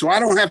line. So I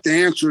don't have to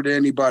answer to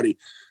anybody.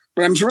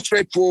 But I'm really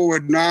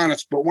straightforward and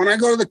honest. But when I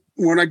go to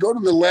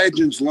the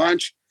Legends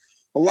Lunch,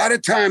 a lot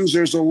of times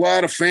there's a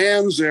lot of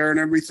fans there and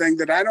everything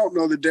that I don't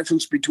know the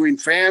difference between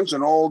fans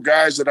and old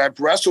guys that I've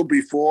wrestled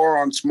before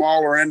on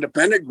smaller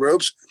independent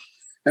groups.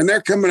 And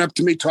they're coming up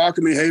to me,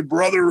 talking to me, hey,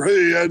 brother,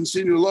 hey, I hadn't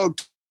seen you in a long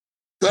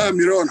time,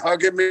 you know, and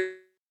hugging me.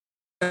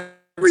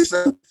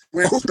 Everything.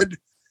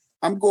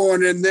 I'm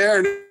going in there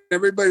and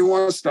everybody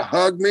wants to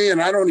hug me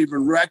and I don't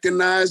even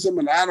recognize them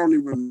and I don't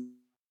even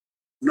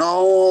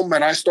know them.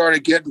 And I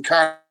started getting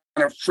kind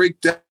of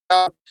freaked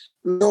out.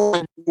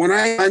 When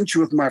I lunch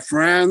with my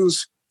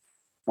friends,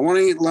 I want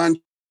to eat lunch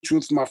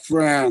with my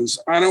friends.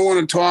 I don't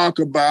want to talk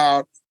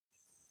about,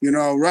 you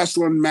know,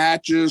 wrestling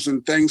matches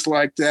and things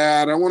like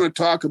that. I want to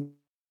talk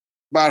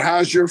about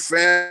how's your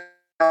family,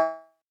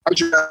 how's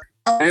your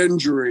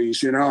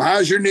injuries, you know,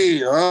 how's your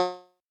knee? Oh,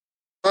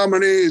 my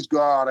knee's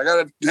gone. I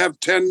got to have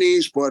 10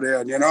 knees put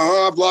in. You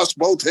know, I've lost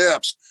both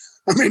hips.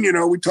 I mean, you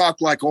know, we talk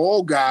like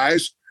old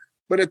guys,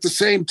 but at the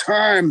same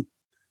time,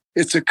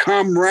 it's a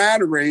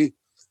camaraderie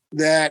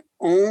that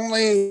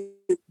only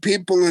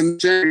people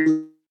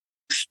understand.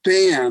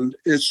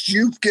 It's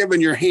you've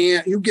given your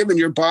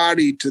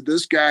body to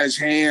this guy's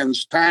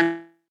hands,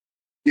 time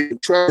to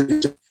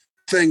trust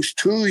things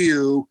to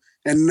you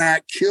and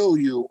not kill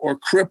you or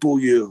cripple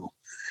you.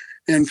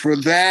 And for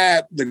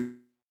that, the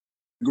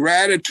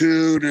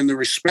gratitude and the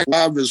respect,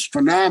 love is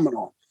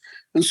phenomenal.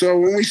 And so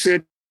when we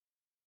sit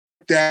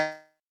down,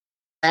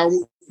 I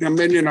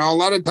mean, you know, a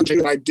lot of times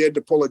I did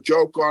to pull a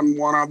joke on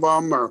one of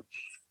them or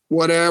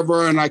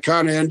whatever, and I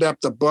kind of end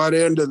up the butt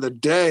end of the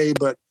day.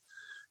 But,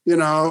 you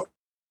know,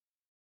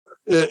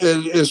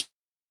 it's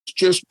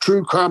just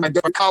true karma.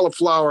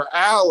 Cauliflower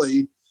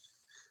Alley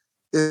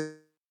in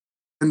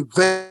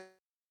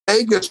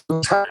Vegas,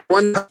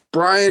 one time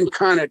Brian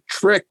kind of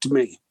tricked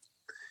me.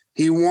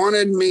 He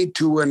wanted me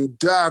to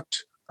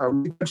induct a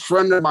good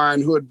friend of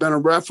mine who had been a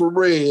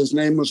referee. His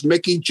name was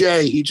Mickey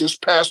J. He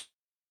just passed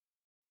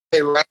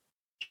away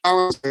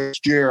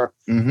last year.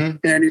 Mm-hmm.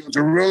 And he was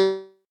a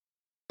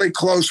really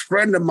close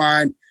friend of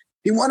mine.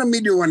 He wanted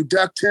me to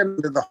induct him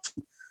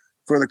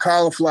for the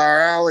Cauliflower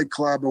Alley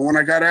Club. And when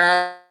I got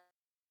out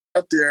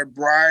there,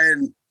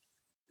 Brian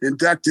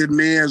inducted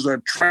me as a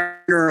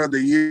trainer of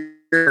the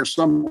year.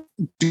 Some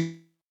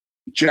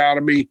out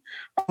of me,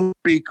 I'm a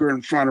speaker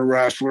in front of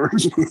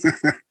wrestlers.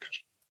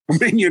 I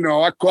mean,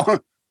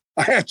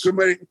 I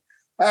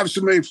have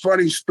so many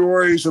funny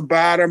stories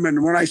about him.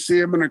 And when I see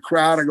him in a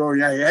crowd, I go,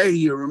 yeah, hey,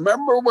 you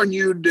remember when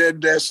you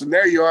did this? And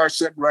there you are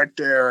sitting right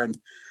there. And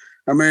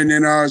I mean,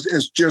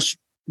 it's just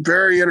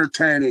very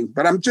entertaining.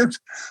 But I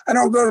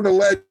don't go to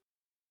the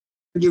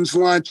Legends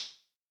lunch.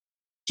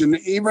 And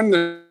even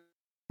the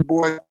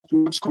boy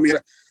come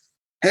here,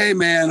 hey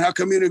man, how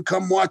come you didn't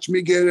come watch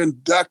me get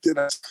inducted?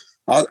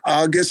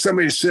 I'll get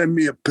somebody to send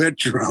me a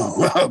picture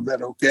of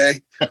it,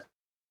 okay?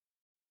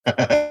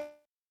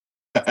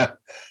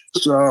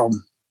 So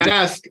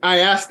I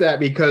asked that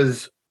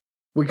because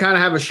we kind of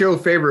have a show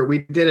favorite. We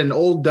did an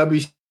old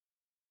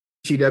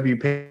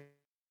WCW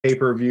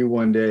pay-per-view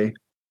one day,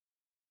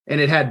 and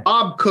it had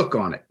Bob Cook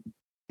on it.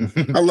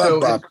 I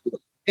love Bob.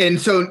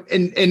 And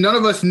none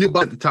of us knew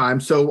Bob at the time,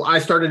 so I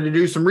started to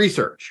do some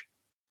research.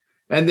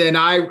 And then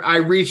I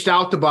reached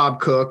out to Bob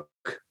Cook,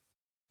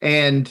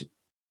 and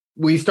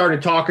we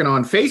started talking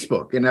on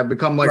Facebook, and I've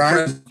become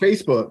friends on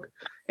Facebook.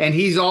 And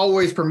he's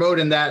always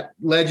promoting that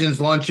Legends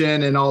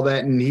Luncheon and all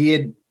that. And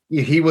he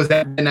was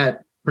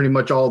at pretty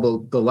much all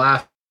the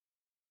last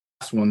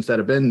ones that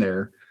have been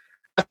there.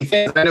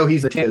 I know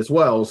he's a kid as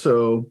well.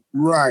 So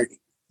right,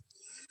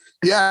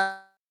 yeah,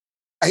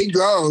 he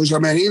goes. I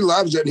mean, he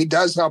loves it. He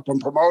does help him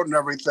promote and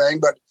everything.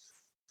 But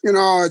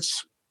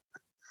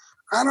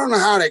I don't know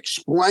how to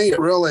explain it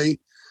really.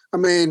 I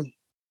mean,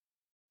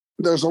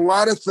 there's a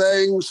lot of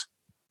things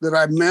that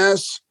I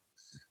miss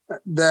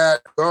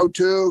that go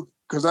to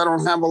because I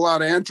don't have a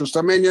lot of interest.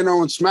 I mean, when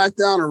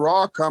SmackDown or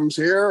Raw comes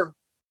here,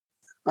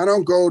 I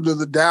don't go to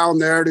the down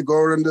there to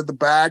go into the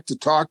back to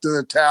talk to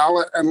the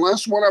talent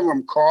unless one of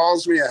them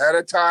calls me ahead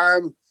of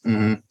time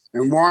and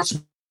wants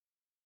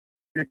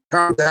to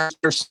come down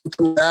or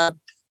something like that.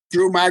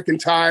 Drew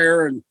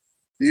McIntyre and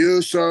the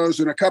Usos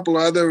and a couple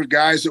of other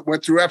guys that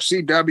went through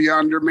FCW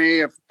under me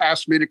have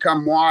asked me to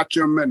come watch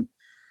them, and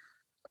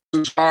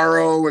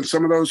Cesaro and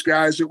some of those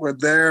guys that were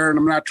there. And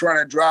I'm not trying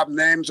to drop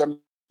names.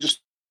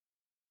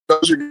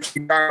 Those are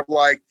kind of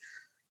like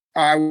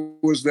I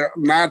was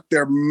not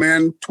their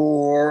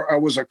mentor. I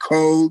was a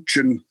coach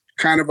and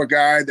kind of a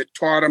guy that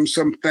taught them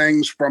some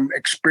things from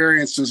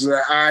experiences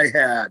that I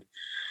had.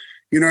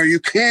 You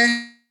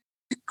can't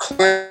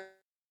claim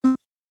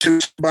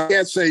I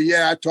can't say,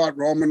 yeah, I taught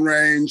Roman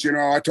Reigns.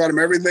 I taught him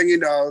everything he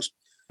knows.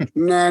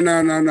 No.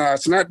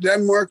 It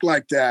doesn't work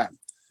like that.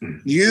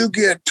 You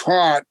get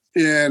taught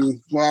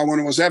when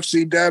it was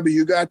FCW,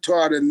 you got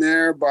taught in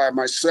there by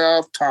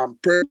myself, Tom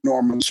Pritt,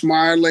 Norman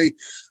Smiley.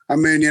 I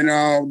mean,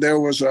 there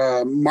was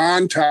a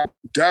montage,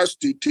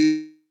 Dusty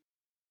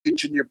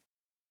teaching you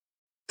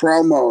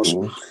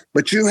promos,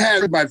 but you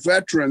had by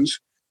veterans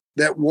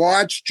that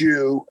watched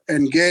you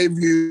and gave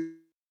you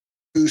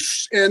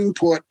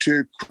input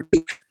to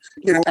critique.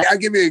 I'll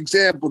give you an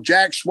example,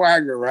 Jack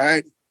Swagger,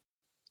 right?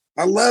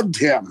 I loved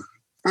him.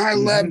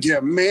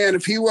 Man,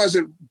 if he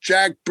wasn't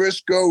Jack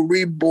Briscoe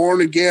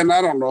reborn again,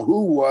 I don't know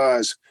who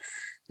was.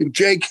 And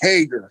Jake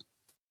Hager.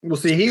 Well,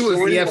 see, he was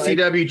the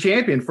FCW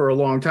champion for a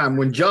long time.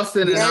 When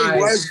Justin and I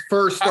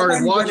first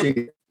started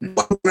watching, I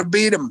wasn't going to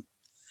beat him.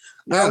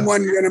 I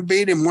wasn't going to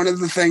beat him. One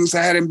of the things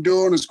I had him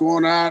doing is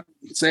going out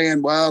and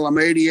saying, well, I'm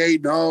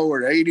 88-0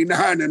 or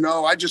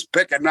 89-0. I just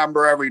pick a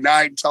number every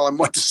night and tell him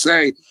what to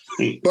say.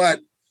 But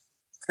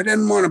I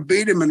didn't want to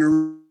beat him. And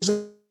the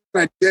reason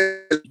I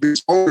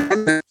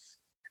did,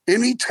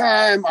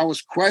 anytime I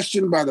was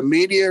questioned by the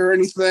media or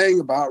anything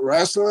about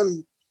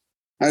wrestling,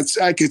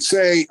 I could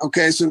say,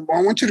 okay, so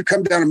I want you to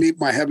come down and meet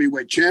my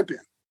heavyweight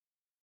champion.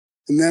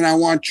 And then I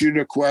want you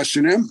to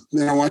question him.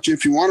 Then I want you,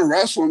 if you want to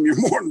wrestle him, you're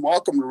more than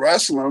welcome to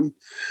wrestle him.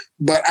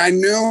 But I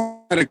knew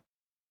how to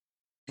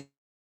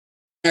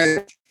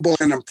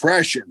an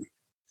impression.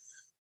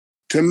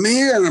 To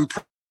me, an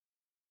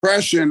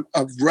impression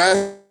of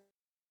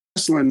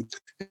wrestling,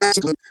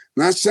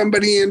 not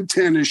somebody in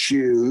tennis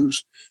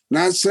shoes,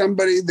 not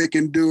somebody that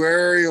can do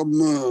aerial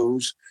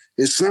moves,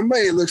 is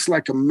somebody that looks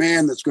like a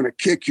man that's going to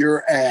kick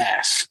your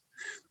ass.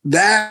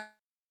 That's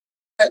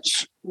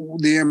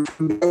when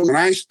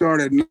I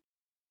started in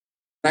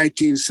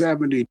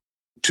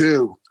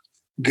 1972.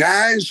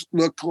 Guys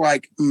look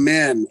like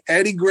men.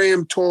 Eddie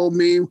Graham told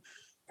me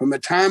from the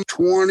time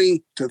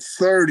 20 to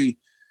 30,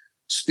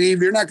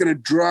 Steve, you're not going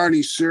to draw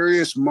any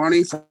serious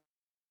money from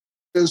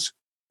this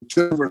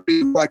to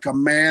be like a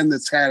man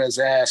that's had his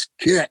ass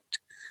kicked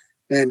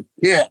and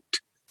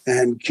kicked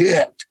and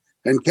kicked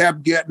and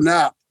kept getting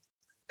up.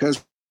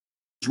 Because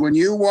when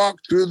you walk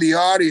through the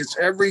audience,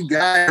 every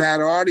guy in that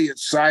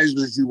audience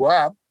sizes you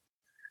up.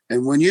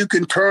 And when you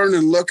can turn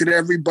and look at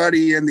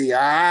everybody in the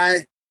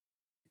eye,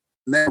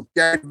 and they don't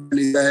get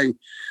anything.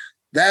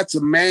 That's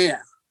a man.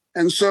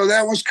 And so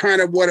that was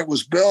kind of what it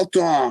was built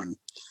on.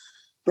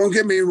 Don't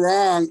get me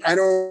wrong. I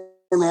don't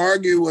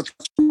argue with it,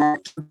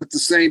 but at the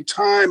same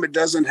time, it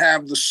doesn't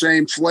have the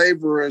same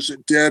flavor as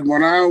it did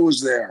when I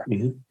was there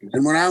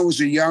and when I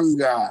was a young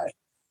guy.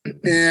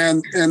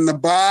 And the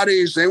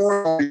bodies, they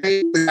weren't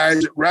the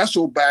guys that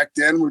wrestled back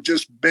then were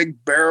just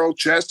big barrel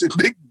chested,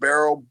 big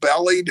barrel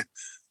bellied.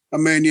 I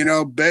mean,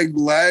 big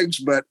legs,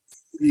 but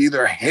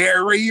either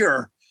hairy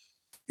or,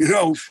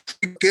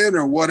 freaking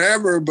or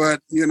whatever.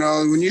 But,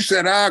 when you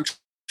said Ox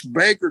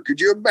Baker,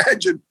 could you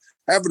imagine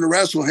having to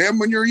wrestle him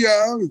when you're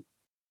young?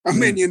 I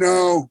mean, he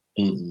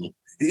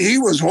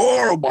was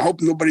horrible. I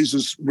hope nobody's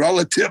his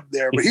relative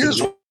there, but he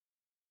was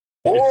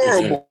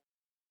horrible.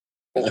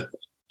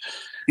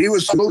 He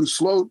was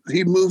slow.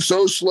 He moved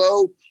so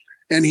slow,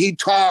 and he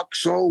talked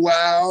so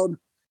loud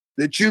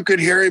that you could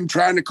hear him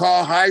trying to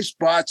call high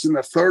spots in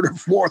the third or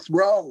fourth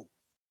row.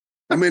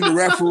 I mean, the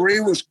referee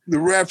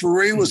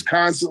was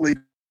constantly.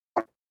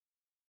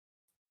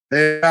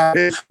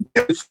 And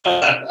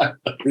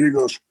he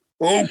goes,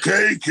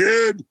 "Okay,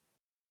 kid,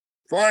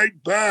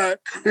 fight back."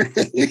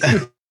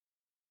 well,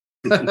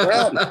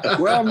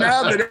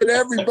 now that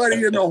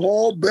everybody in the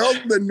whole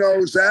building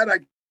knows that, I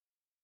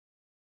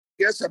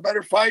guess I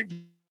better fight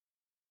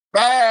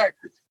back.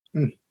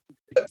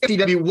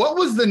 What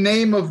was the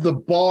name of the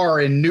bar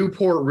in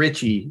Newport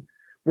Richey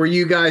where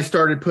you guys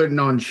started putting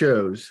on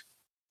shows?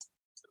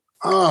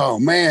 Oh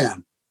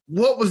man,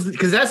 what was?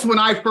 Because that's when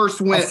I first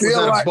went. I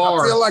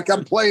feel like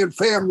I'm playing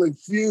Family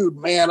Feud,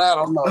 man. I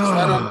don't know.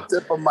 I don't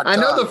tip on my tongue. I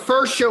know the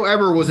first show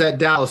ever was at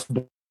Dallas.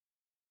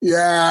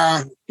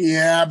 Yeah,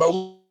 but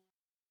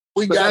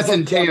that's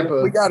in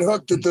Tampa. We got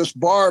hooked at this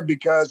bar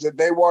because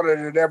they wanted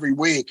it every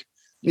week.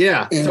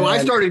 Yeah, so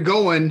I started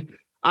going.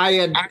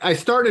 I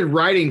started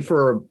writing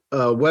for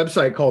a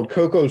website called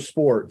Coco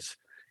Sports,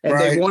 and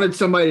they wanted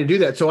somebody to do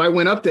that. So I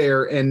went up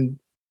there and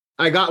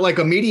I got like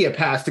a media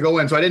pass to go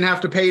in, so I didn't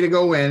have to pay to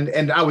go in.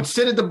 And I would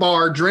sit at the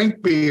bar,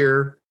 drink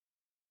beer,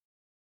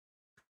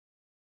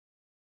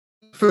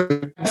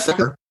 food,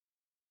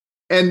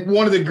 and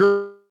one of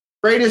the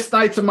greatest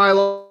nights of my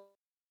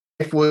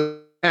life was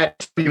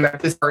at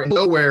this bar in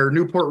nowhere,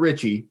 Newport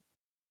Richey.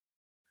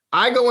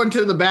 I go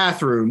into the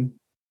bathroom.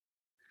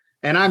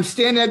 And I'm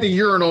standing at the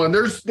urinal, and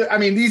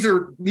these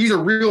are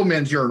real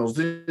men's urinals.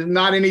 There's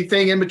not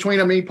anything in between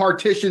them, any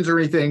partitions or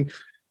anything.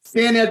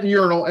 Standing at the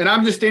urinal, and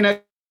I'm just standing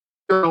at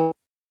the urinal,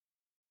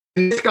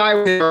 and this guy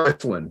was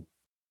wrestling.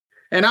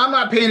 And I'm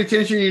not paying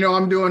attention,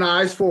 I'm doing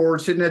eyes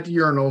forward, sitting at the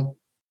urinal.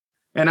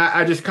 And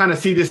I just kind of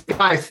see this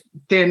guy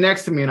stand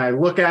next to me, and I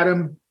look at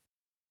him,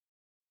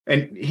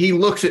 and he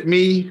looks at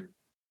me,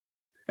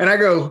 and I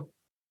go,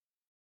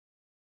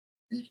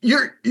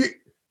 You're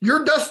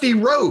Dusty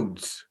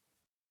Rhodes.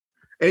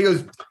 And he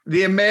goes,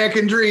 "The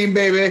American dream,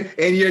 baby."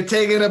 And you're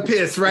taking a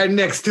piss right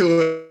next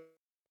to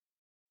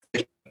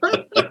it.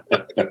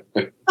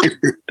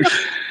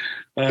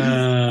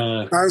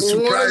 I'm surprised.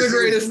 One of the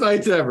greatest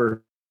nights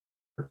ever.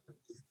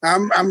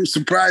 I'm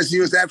surprised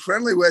he was that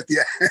friendly with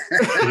you.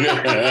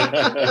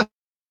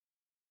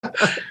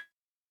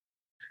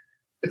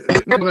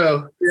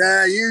 No.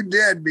 Yeah, you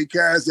did,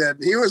 because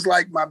he was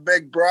like my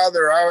big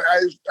brother.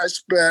 I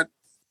spent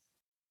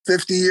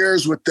 50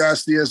 years with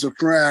Dusty as a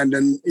friend,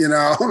 and, in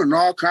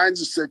all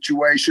kinds of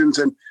situations.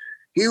 And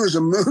he was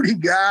a moody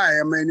guy.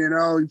 I mean,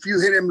 if you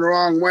hit him the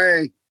wrong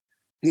way,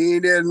 he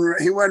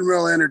wasn't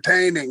real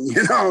entertaining,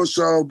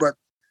 so, but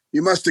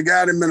you must've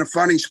got him in a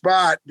funny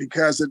spot,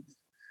 because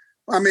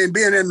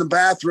being in the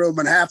bathroom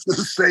and have to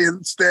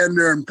stand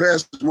there and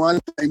piss is one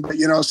thing, but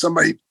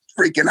somebody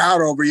freaking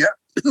out over you.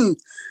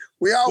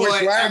 We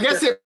always laugh. I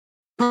guess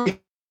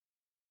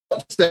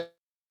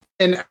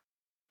and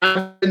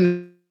I've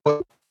been,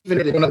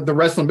 even in the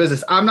wrestling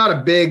business, I'm not a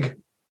big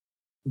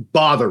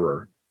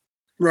botherer.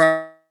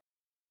 Right.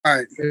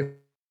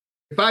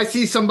 If I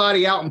see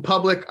somebody out in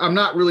public, I'm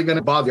not really going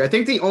to bother you. I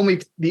think the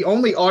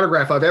only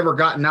autograph I've ever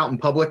gotten out in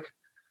public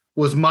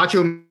was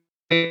Macho Man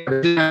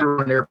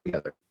there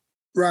together.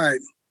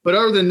 Right. But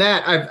other than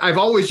that, I've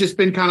always just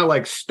been kind of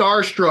like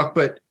starstruck.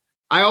 But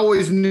I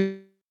always knew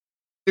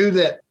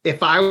that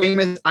if I was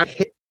famous,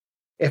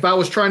 if I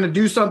was trying to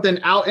do something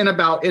out and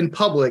about in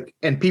public,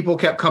 and people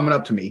kept coming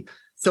up to me.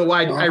 So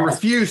I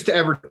refuse to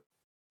ever.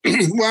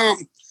 Well,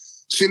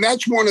 see,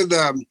 that's one of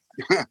the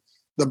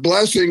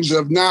blessings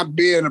of not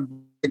being a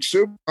big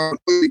superstar.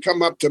 When they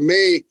come up to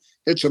me,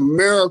 it's a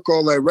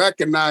miracle they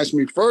recognize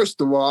me,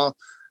 first of all.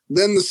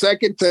 Then the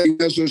second thing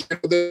is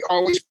they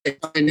always,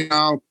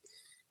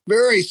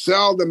 very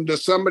seldom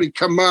does somebody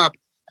come up.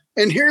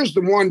 And here's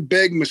the one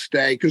big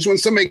mistake, because when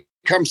somebody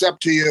comes up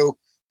to you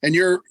and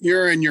you're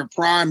in your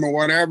prime or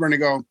whatever, and they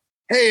go,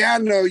 "Hey, I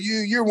know you.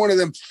 You're one of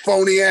them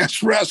phony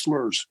ass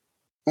wrestlers."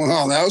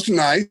 Well, that was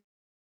nice.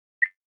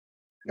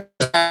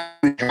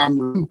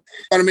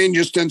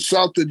 Just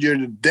insulted you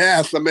to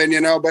death.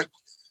 But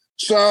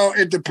so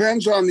it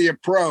depends on the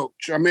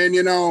approach.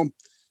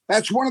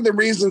 That's one of the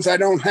reasons I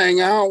don't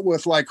hang out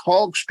with like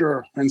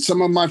Hulkster and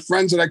some of my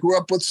friends that I grew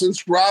up with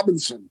since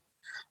Robinson.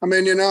 I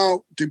mean,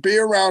 to be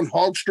around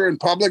Hulkster in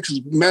public,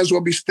 may as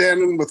well be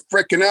standing with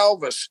frickin'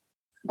 Elvis.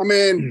 I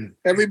mean,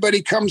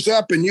 everybody comes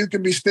up and you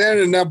can be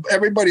standing up.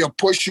 Everybody will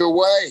push you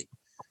away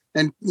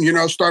and,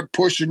 start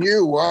pushing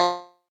you.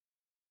 Well,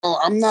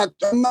 I'm not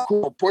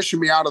cool pushing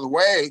me out of the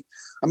way.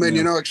 I mean,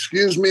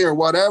 excuse me or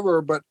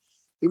whatever, but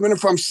even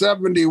if I'm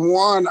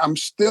 71, I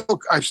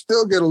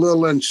still get a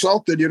little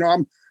insulted.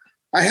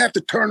 I have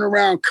to turn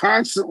around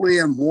constantly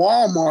in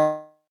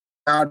Walmart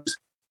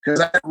because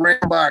I ran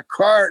by a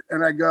cart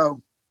and I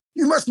go,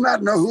 you must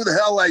not know who the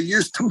hell I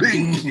used to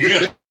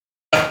be.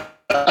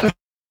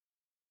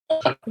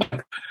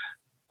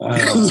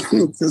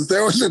 Because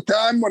there was a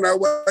time when I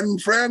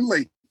wasn't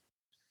friendly,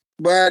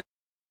 but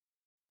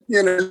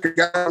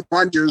got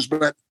punches.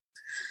 But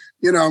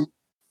there's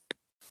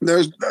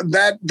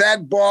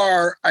that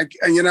bar.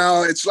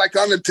 It's like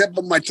on the tip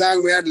of my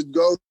tongue. We had to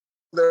go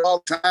there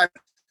all the time.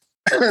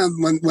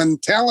 when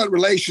talent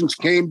relations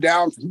came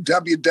down from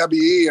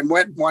WWE and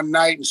went one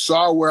night and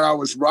saw where I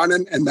was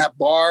running in that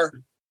bar,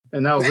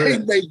 and that was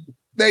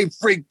they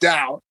freaked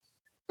out.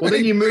 Well,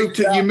 then you moved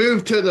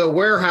to the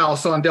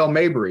warehouse on Del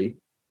Mabry.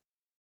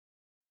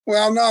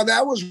 Well, no,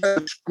 that was where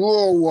the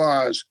school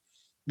was.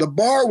 The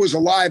bar was a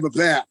live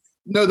event.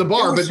 No, the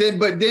bar, but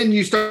then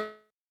you started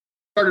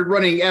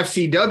running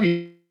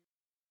FCW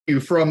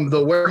from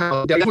the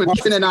warehouse.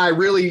 Ethan and I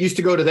really used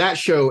to go to that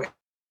show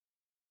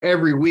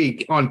every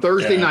week on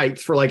Thursday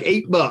nights for like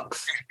 $8.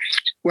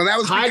 Well, that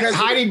was because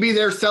Heidi'd be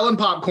there selling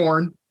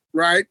popcorn,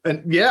 right?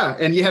 And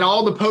and you had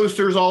all the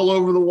posters all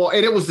over the wall,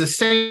 and it was the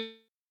same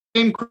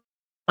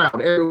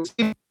crowd every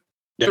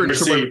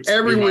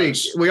week.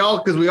 We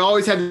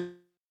always had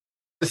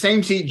the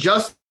same seat,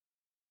 just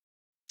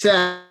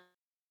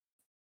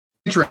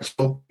entrance.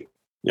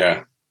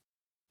 Yeah.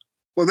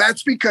 Well,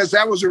 that's because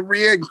that was a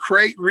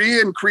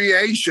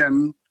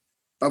recreation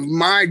of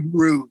my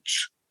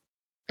roots.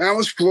 That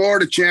was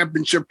Florida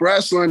Championship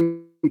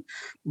Wrestling,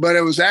 but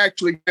it was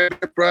actually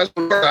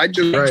wrestling. I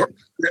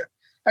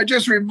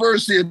just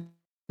reversed the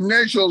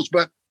initials,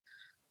 but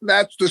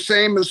that's the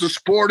same as the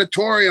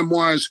Sportatorium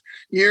was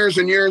years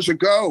and years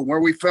ago, where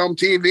we filmed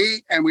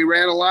TV and we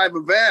ran a live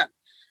event.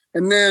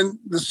 And then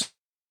the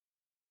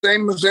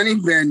same as any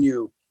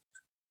venue.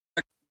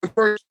 When I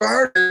first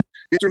started,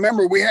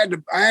 remember,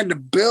 I had to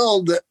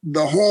build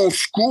the whole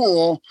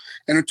school,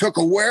 and it took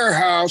a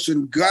warehouse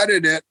and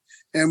gutted it,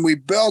 and we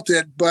built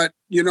it. But,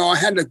 I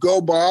had to go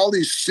by all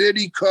these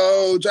city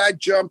codes. I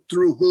jumped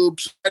through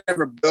hoops. I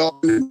never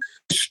built it.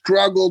 I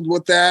struggled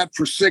with that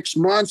for 6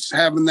 months,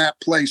 having that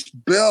place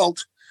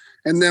built.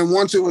 And then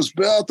once it was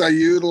built, I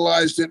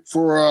utilized it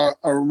for an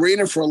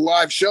arena for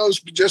live shows,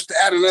 just to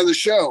add another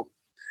show.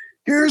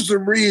 Here's the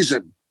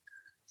reason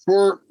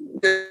for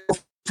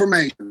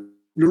information.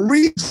 The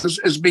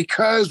reason is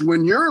because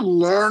when you're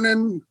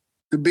learning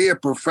to be a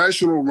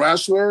professional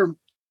wrestler,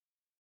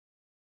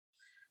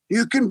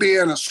 you can be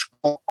in a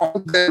school all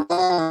day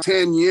long,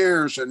 10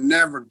 years, and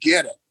never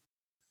get it.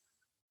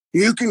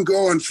 You can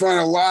go in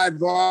front of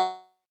live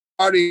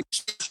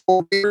audience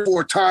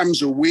 4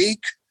 times a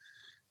week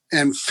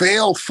and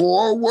fail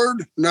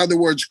forward. In other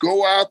words,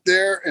 go out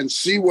there and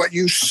see what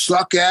you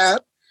suck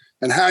at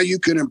and how you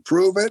can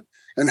improve it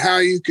and how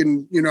you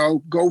can,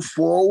 go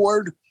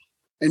forward.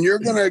 And you're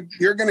gonna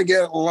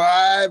get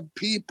live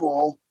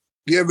people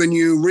giving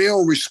you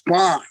real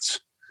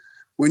response.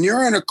 When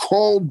you're in a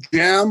cold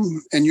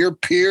gym and your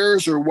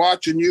peers are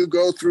watching you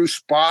go through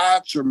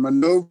spots or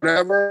maneuver,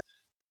 whatever,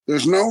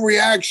 there's no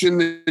reaction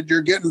that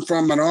you're getting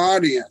from an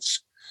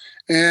audience.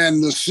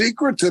 And the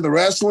secret to the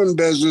wrestling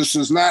business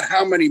is not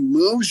how many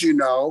moves you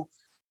know,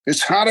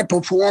 it's how to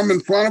perform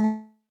in front of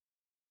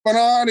an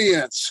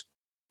audience.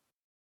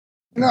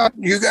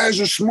 You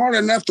guys are smart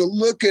enough to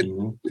look at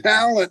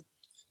talent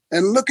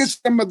and look at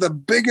some of the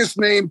biggest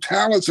name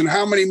talents and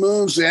how many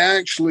moves they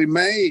actually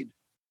made.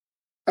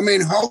 I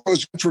mean, Hulk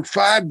was for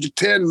 5 to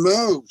 10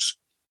 moves,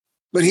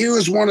 but he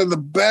was one of the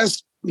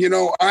best,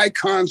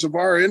 icons of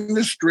our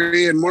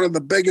industry and one of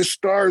the biggest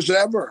stars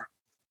ever.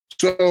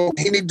 So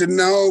he need to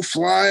know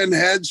flying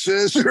head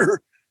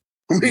scissor,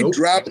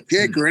 drop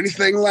kick or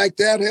anything like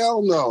that.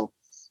 Hell no.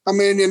 I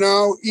mean,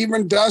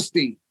 even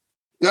Dusty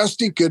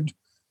could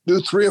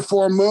do 3 or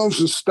 4 moves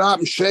and stop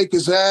and shake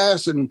his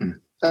ass. And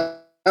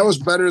that was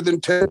better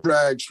than 10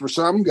 drags for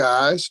some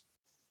guys.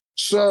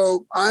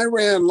 So I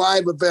ran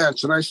live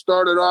events, and I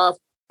started off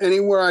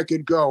anywhere I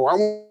could go. I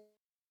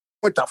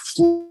went to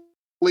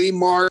flea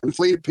market and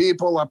flea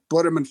people. I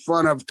put them in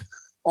front of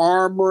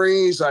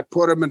armories. I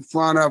put them in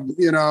front of,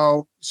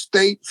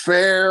 state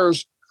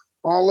fairs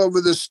all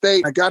over the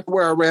state. I got to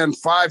where I ran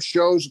 4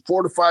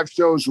 to 5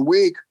 shows a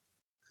week.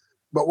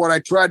 But what I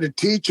tried to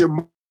teach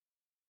them,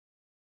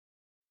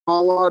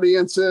 all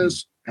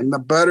audiences, and the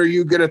better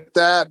you get at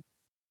that,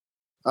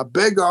 a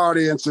big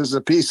audience is a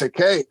piece of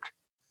cake.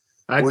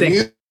 I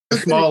think a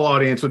small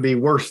audience would be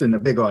worse than a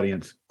big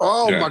audience.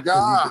 Oh, my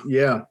God.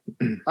 Yeah.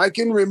 I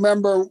can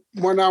remember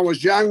when I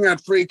was young, I'd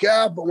freak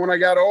out. But when I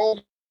got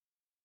old,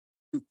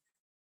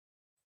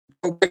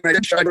 I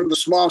tried the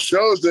small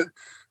shows that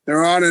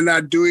they're on and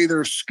I'd do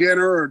either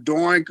Skinner or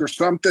Doink or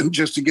something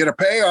just to get a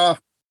payoff.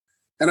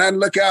 And I'd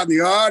look out in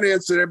the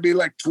audience and there'd be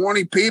like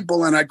 20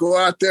 people. And I'd go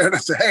out there and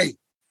I'd say, hey,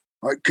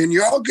 can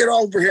you all get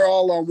over here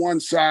all on one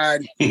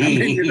side? I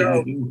mean, you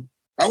know,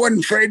 I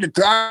wasn't afraid to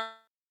talk.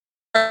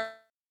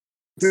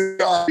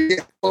 They're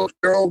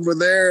over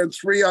there and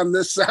 3 on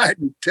this side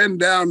and 10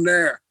 down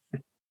there.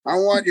 I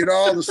want you to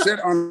all to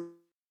sit on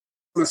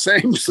the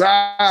same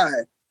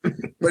side.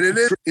 But it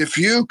is, if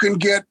you can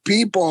get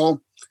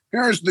people,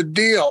 here's the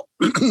deal.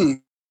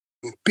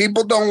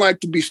 People don't like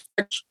to be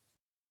stretched,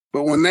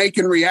 but when they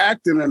can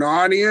react in an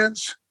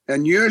audience,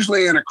 and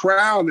usually in a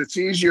crowd, it's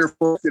easier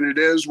for than it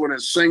is when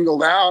it's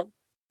singled out,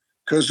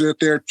 because if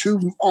they're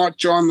too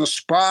much on the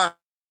spot,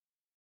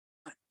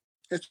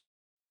 it's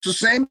the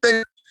same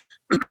thing.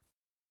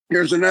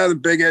 Here's another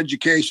big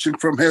education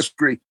from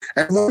history.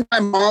 At one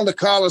time, all the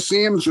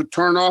Coliseums would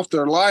turn off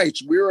their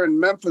lights. We were in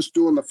Memphis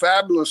doing the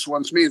Fabulous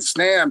ones, me and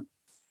Stan,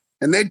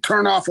 and they'd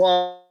turn off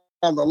all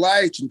the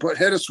lights and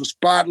hit us with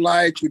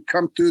spotlights. We'd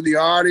come through the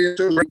audience.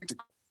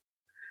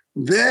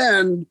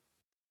 Then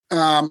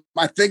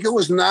I think it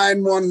was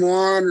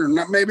 911, or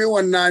not, maybe it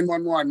wasn't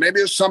 911.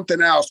 Maybe it was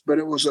something else, but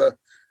it was a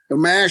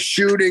mass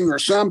shooting or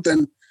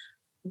something.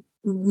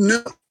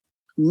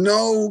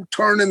 No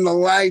turning the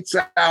lights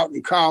out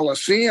in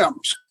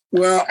Coliseums.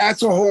 Well,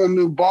 that's a whole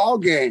new ball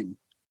game,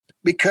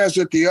 because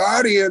if the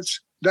audience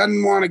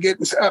doesn't want to get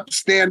up,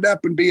 stand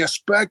up and be a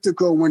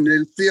spectacle when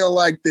they feel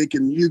like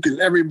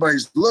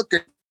everybody's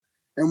looking.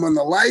 And when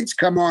the lights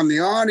come on,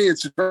 the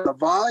audience turn the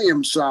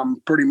volume some,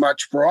 pretty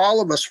much for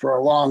all of us for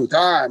a long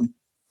time,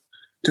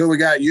 till we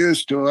got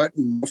used to it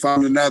and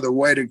found another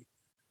way to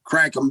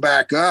crank them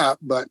back up.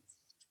 But,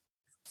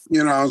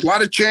 you know, a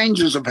lot of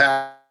changes have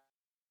happened.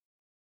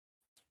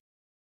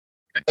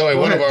 By the way,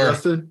 one of our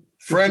Justin.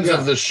 friends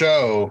of the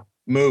show,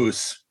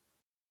 Moose,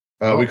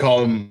 we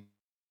call him,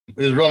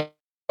 his real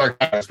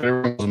sarcastic, but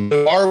everyone calls him,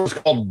 the bar was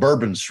called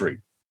Bourbon Street.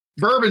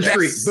 Bourbon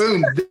Street.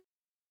 Boom.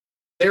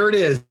 There it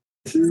is.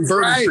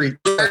 Bourbon Street.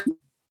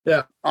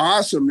 Yeah.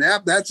 Awesome.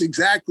 Yep, that's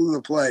exactly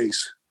the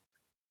place.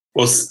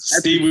 Well,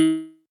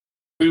 Steve,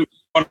 we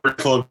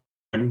wonderful.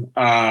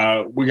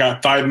 We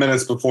got 5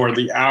 minutes before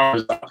the hour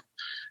is up.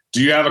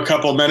 Do you have a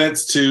couple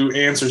minutes to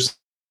answer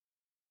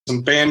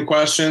some fan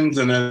questions?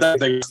 And then the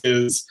thing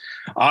is,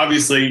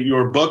 obviously,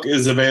 your book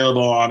is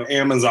available on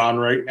Amazon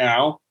right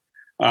now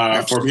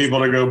for people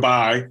to go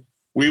buy.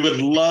 We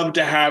would love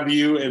to have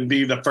you and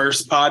be the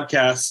first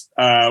podcast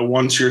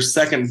once your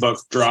second book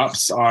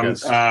drops on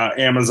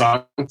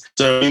Amazon.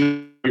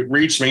 So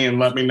reach me and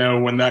let me know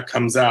when that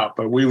comes out.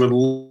 But we would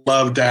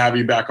love to have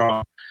you back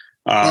on.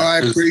 I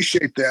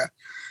appreciate that.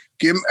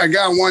 I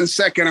got 1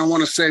 second. I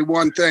want to say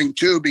one thing,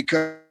 too,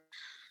 because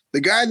the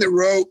guy that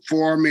wrote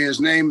for me,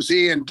 his name's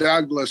Ian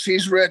Douglas.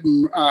 He's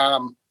written,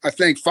 I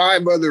think,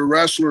 5 other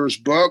wrestlers'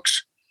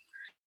 books.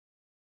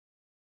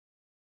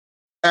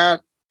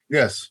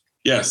 Yes.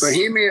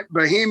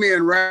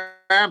 Bohemian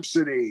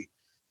Rhapsody.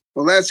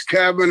 Well, that's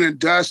Kevin and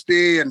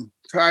Dusty and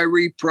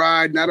Tyree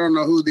Pride, and I don't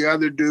know who the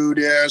other dude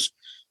is,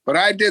 but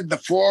I did the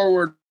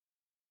forward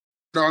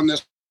on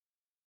this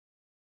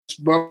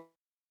book.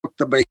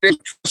 The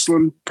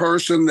wrestling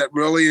person that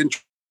really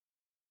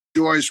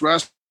enjoys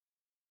wrestling,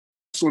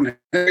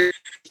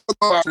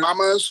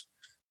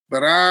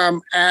 but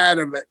I'm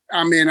adamant.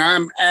 I mean,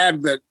 I'm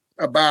adamant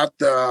about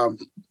the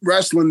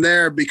wrestling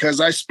there because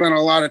I spent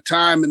a lot of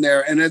time in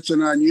there, and it's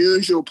an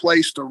unusual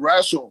place to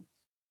wrestle.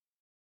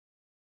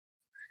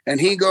 And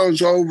he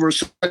goes over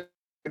the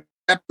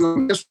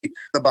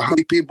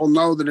Bahama people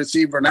know that it's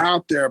even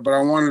out there, but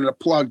I wanted to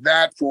plug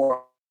that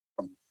for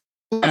him.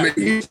 I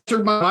mean,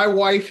 my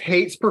wife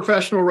hates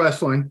professional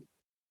wrestling.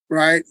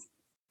 Right.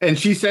 And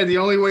she said the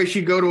only way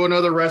she'd go to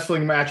another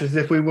wrestling match is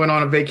if we went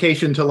on a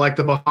vacation to like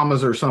the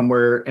Bahamas or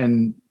somewhere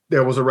and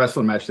there was a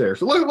wrestling match there.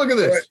 So look at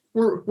this.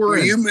 We're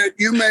in.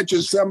 You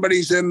mentioned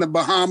somebody's in the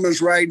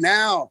Bahamas right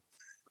now.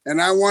 And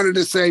I wanted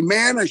to say,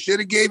 man, I should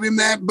have gave him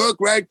that book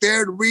right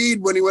there to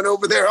read when he went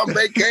over there on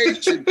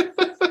vacation.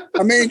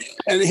 I mean,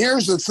 and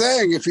here's the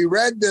thing. If he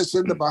read this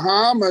in the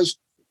Bahamas,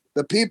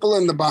 the people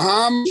in the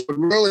Bahamas would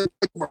really,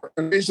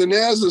 the reason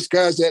is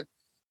because that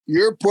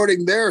you're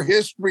putting their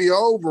history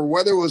over,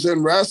 whether it was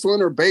in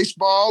wrestling or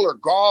baseball or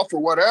golf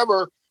or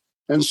whatever.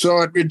 And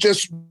so it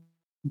just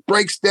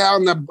breaks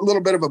down a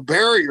little bit of a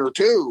barrier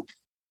too.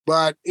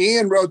 But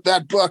Ian wrote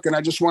that book, and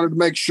I just wanted to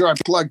make sure I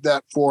plugged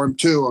that for him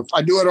too.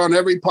 I do it on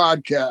every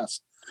podcast.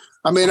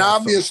 I mean,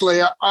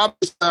 obviously,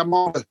 I'm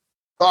on to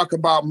talk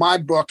about my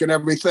book and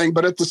everything,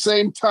 but at the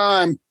same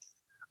time,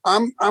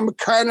 I'm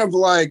kind of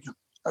like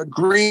a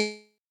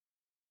green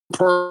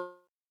person.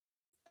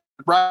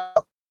 Right?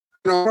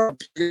 You know,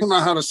 I don't know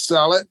how to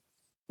sell it.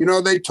 You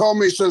know, they told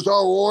me, says,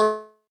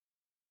 "Oh,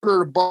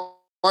 order a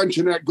bunch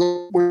and that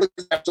go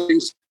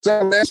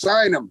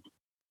sign them."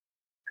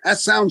 That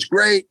sounds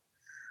great.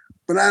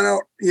 But I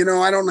don't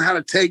know how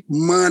to take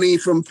money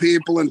from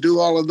people and do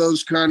all of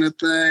those kind of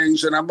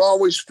things. And I've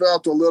always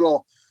felt a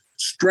little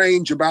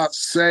strange about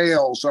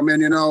sales. I mean,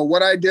 you know,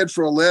 what I did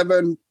for a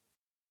living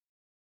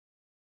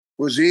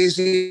was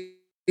easy.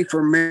 Was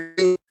for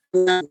me,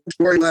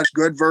 that's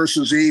good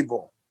versus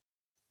evil.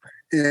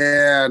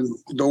 And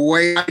the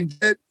way I did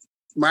it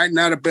might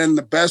not have been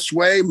the best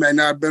way, may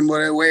not have been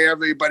the way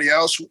everybody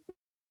else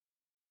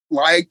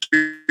liked.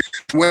 The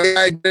way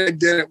I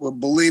did it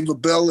with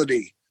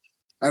believability.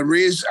 I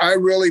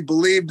really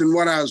believed in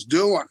what I was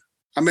doing.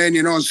 I mean,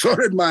 you know, and so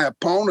did my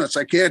opponents.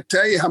 I can't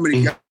tell you how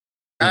many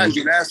guys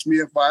would ask me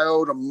if I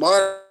owed them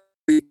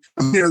money.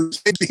 I mean,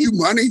 they do you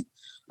money?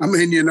 I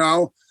mean, you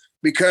know,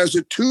 because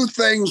the two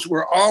things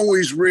were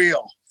always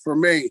real for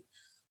me.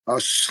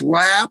 A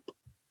slap.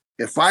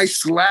 If I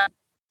slap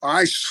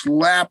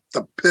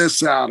the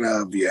piss out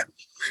of you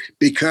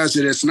because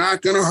it is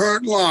not going to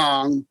hurt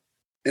long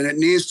and it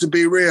needs to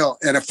be real.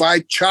 And if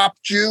I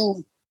chopped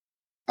you,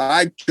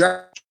 I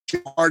chopped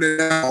you hard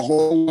enough, the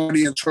whole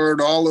audience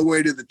heard all the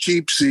way to the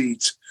cheap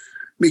seats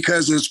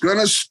because it's going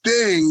to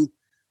sting,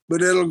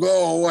 but it'll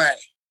go away.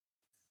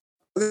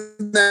 Other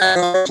than that,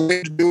 I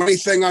didn't do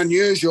anything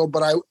unusual,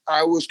 but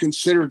I was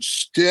considered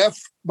stiff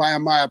by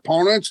my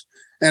opponents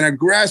and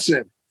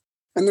aggressive.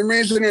 And the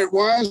reason it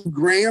was,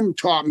 Graham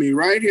taught me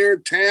right here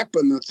at Tampa,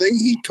 and the thing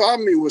he taught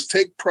me was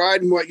take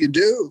pride in what you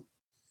do.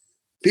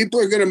 People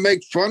are going to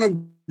make fun of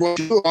what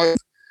you do,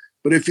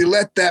 but if you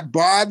let that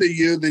bother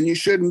you, then you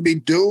shouldn't be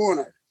doing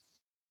it.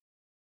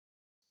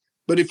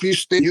 But if you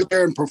stand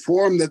there and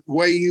perform the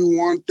way you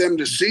want them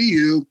to see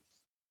you,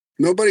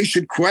 nobody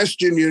should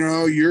question, you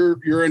know,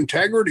 your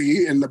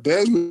integrity in the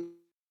business.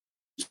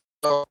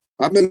 So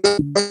I've been,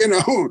 you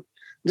know,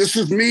 this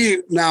is me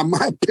now,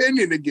 my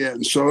opinion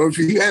again. So if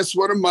you ask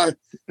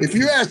if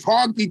you ask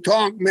Honky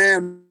Tonk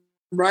Man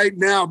right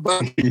now,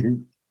 but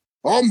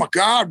oh my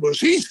God, was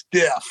he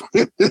stiff?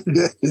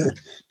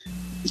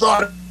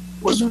 Thought it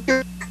was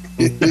good.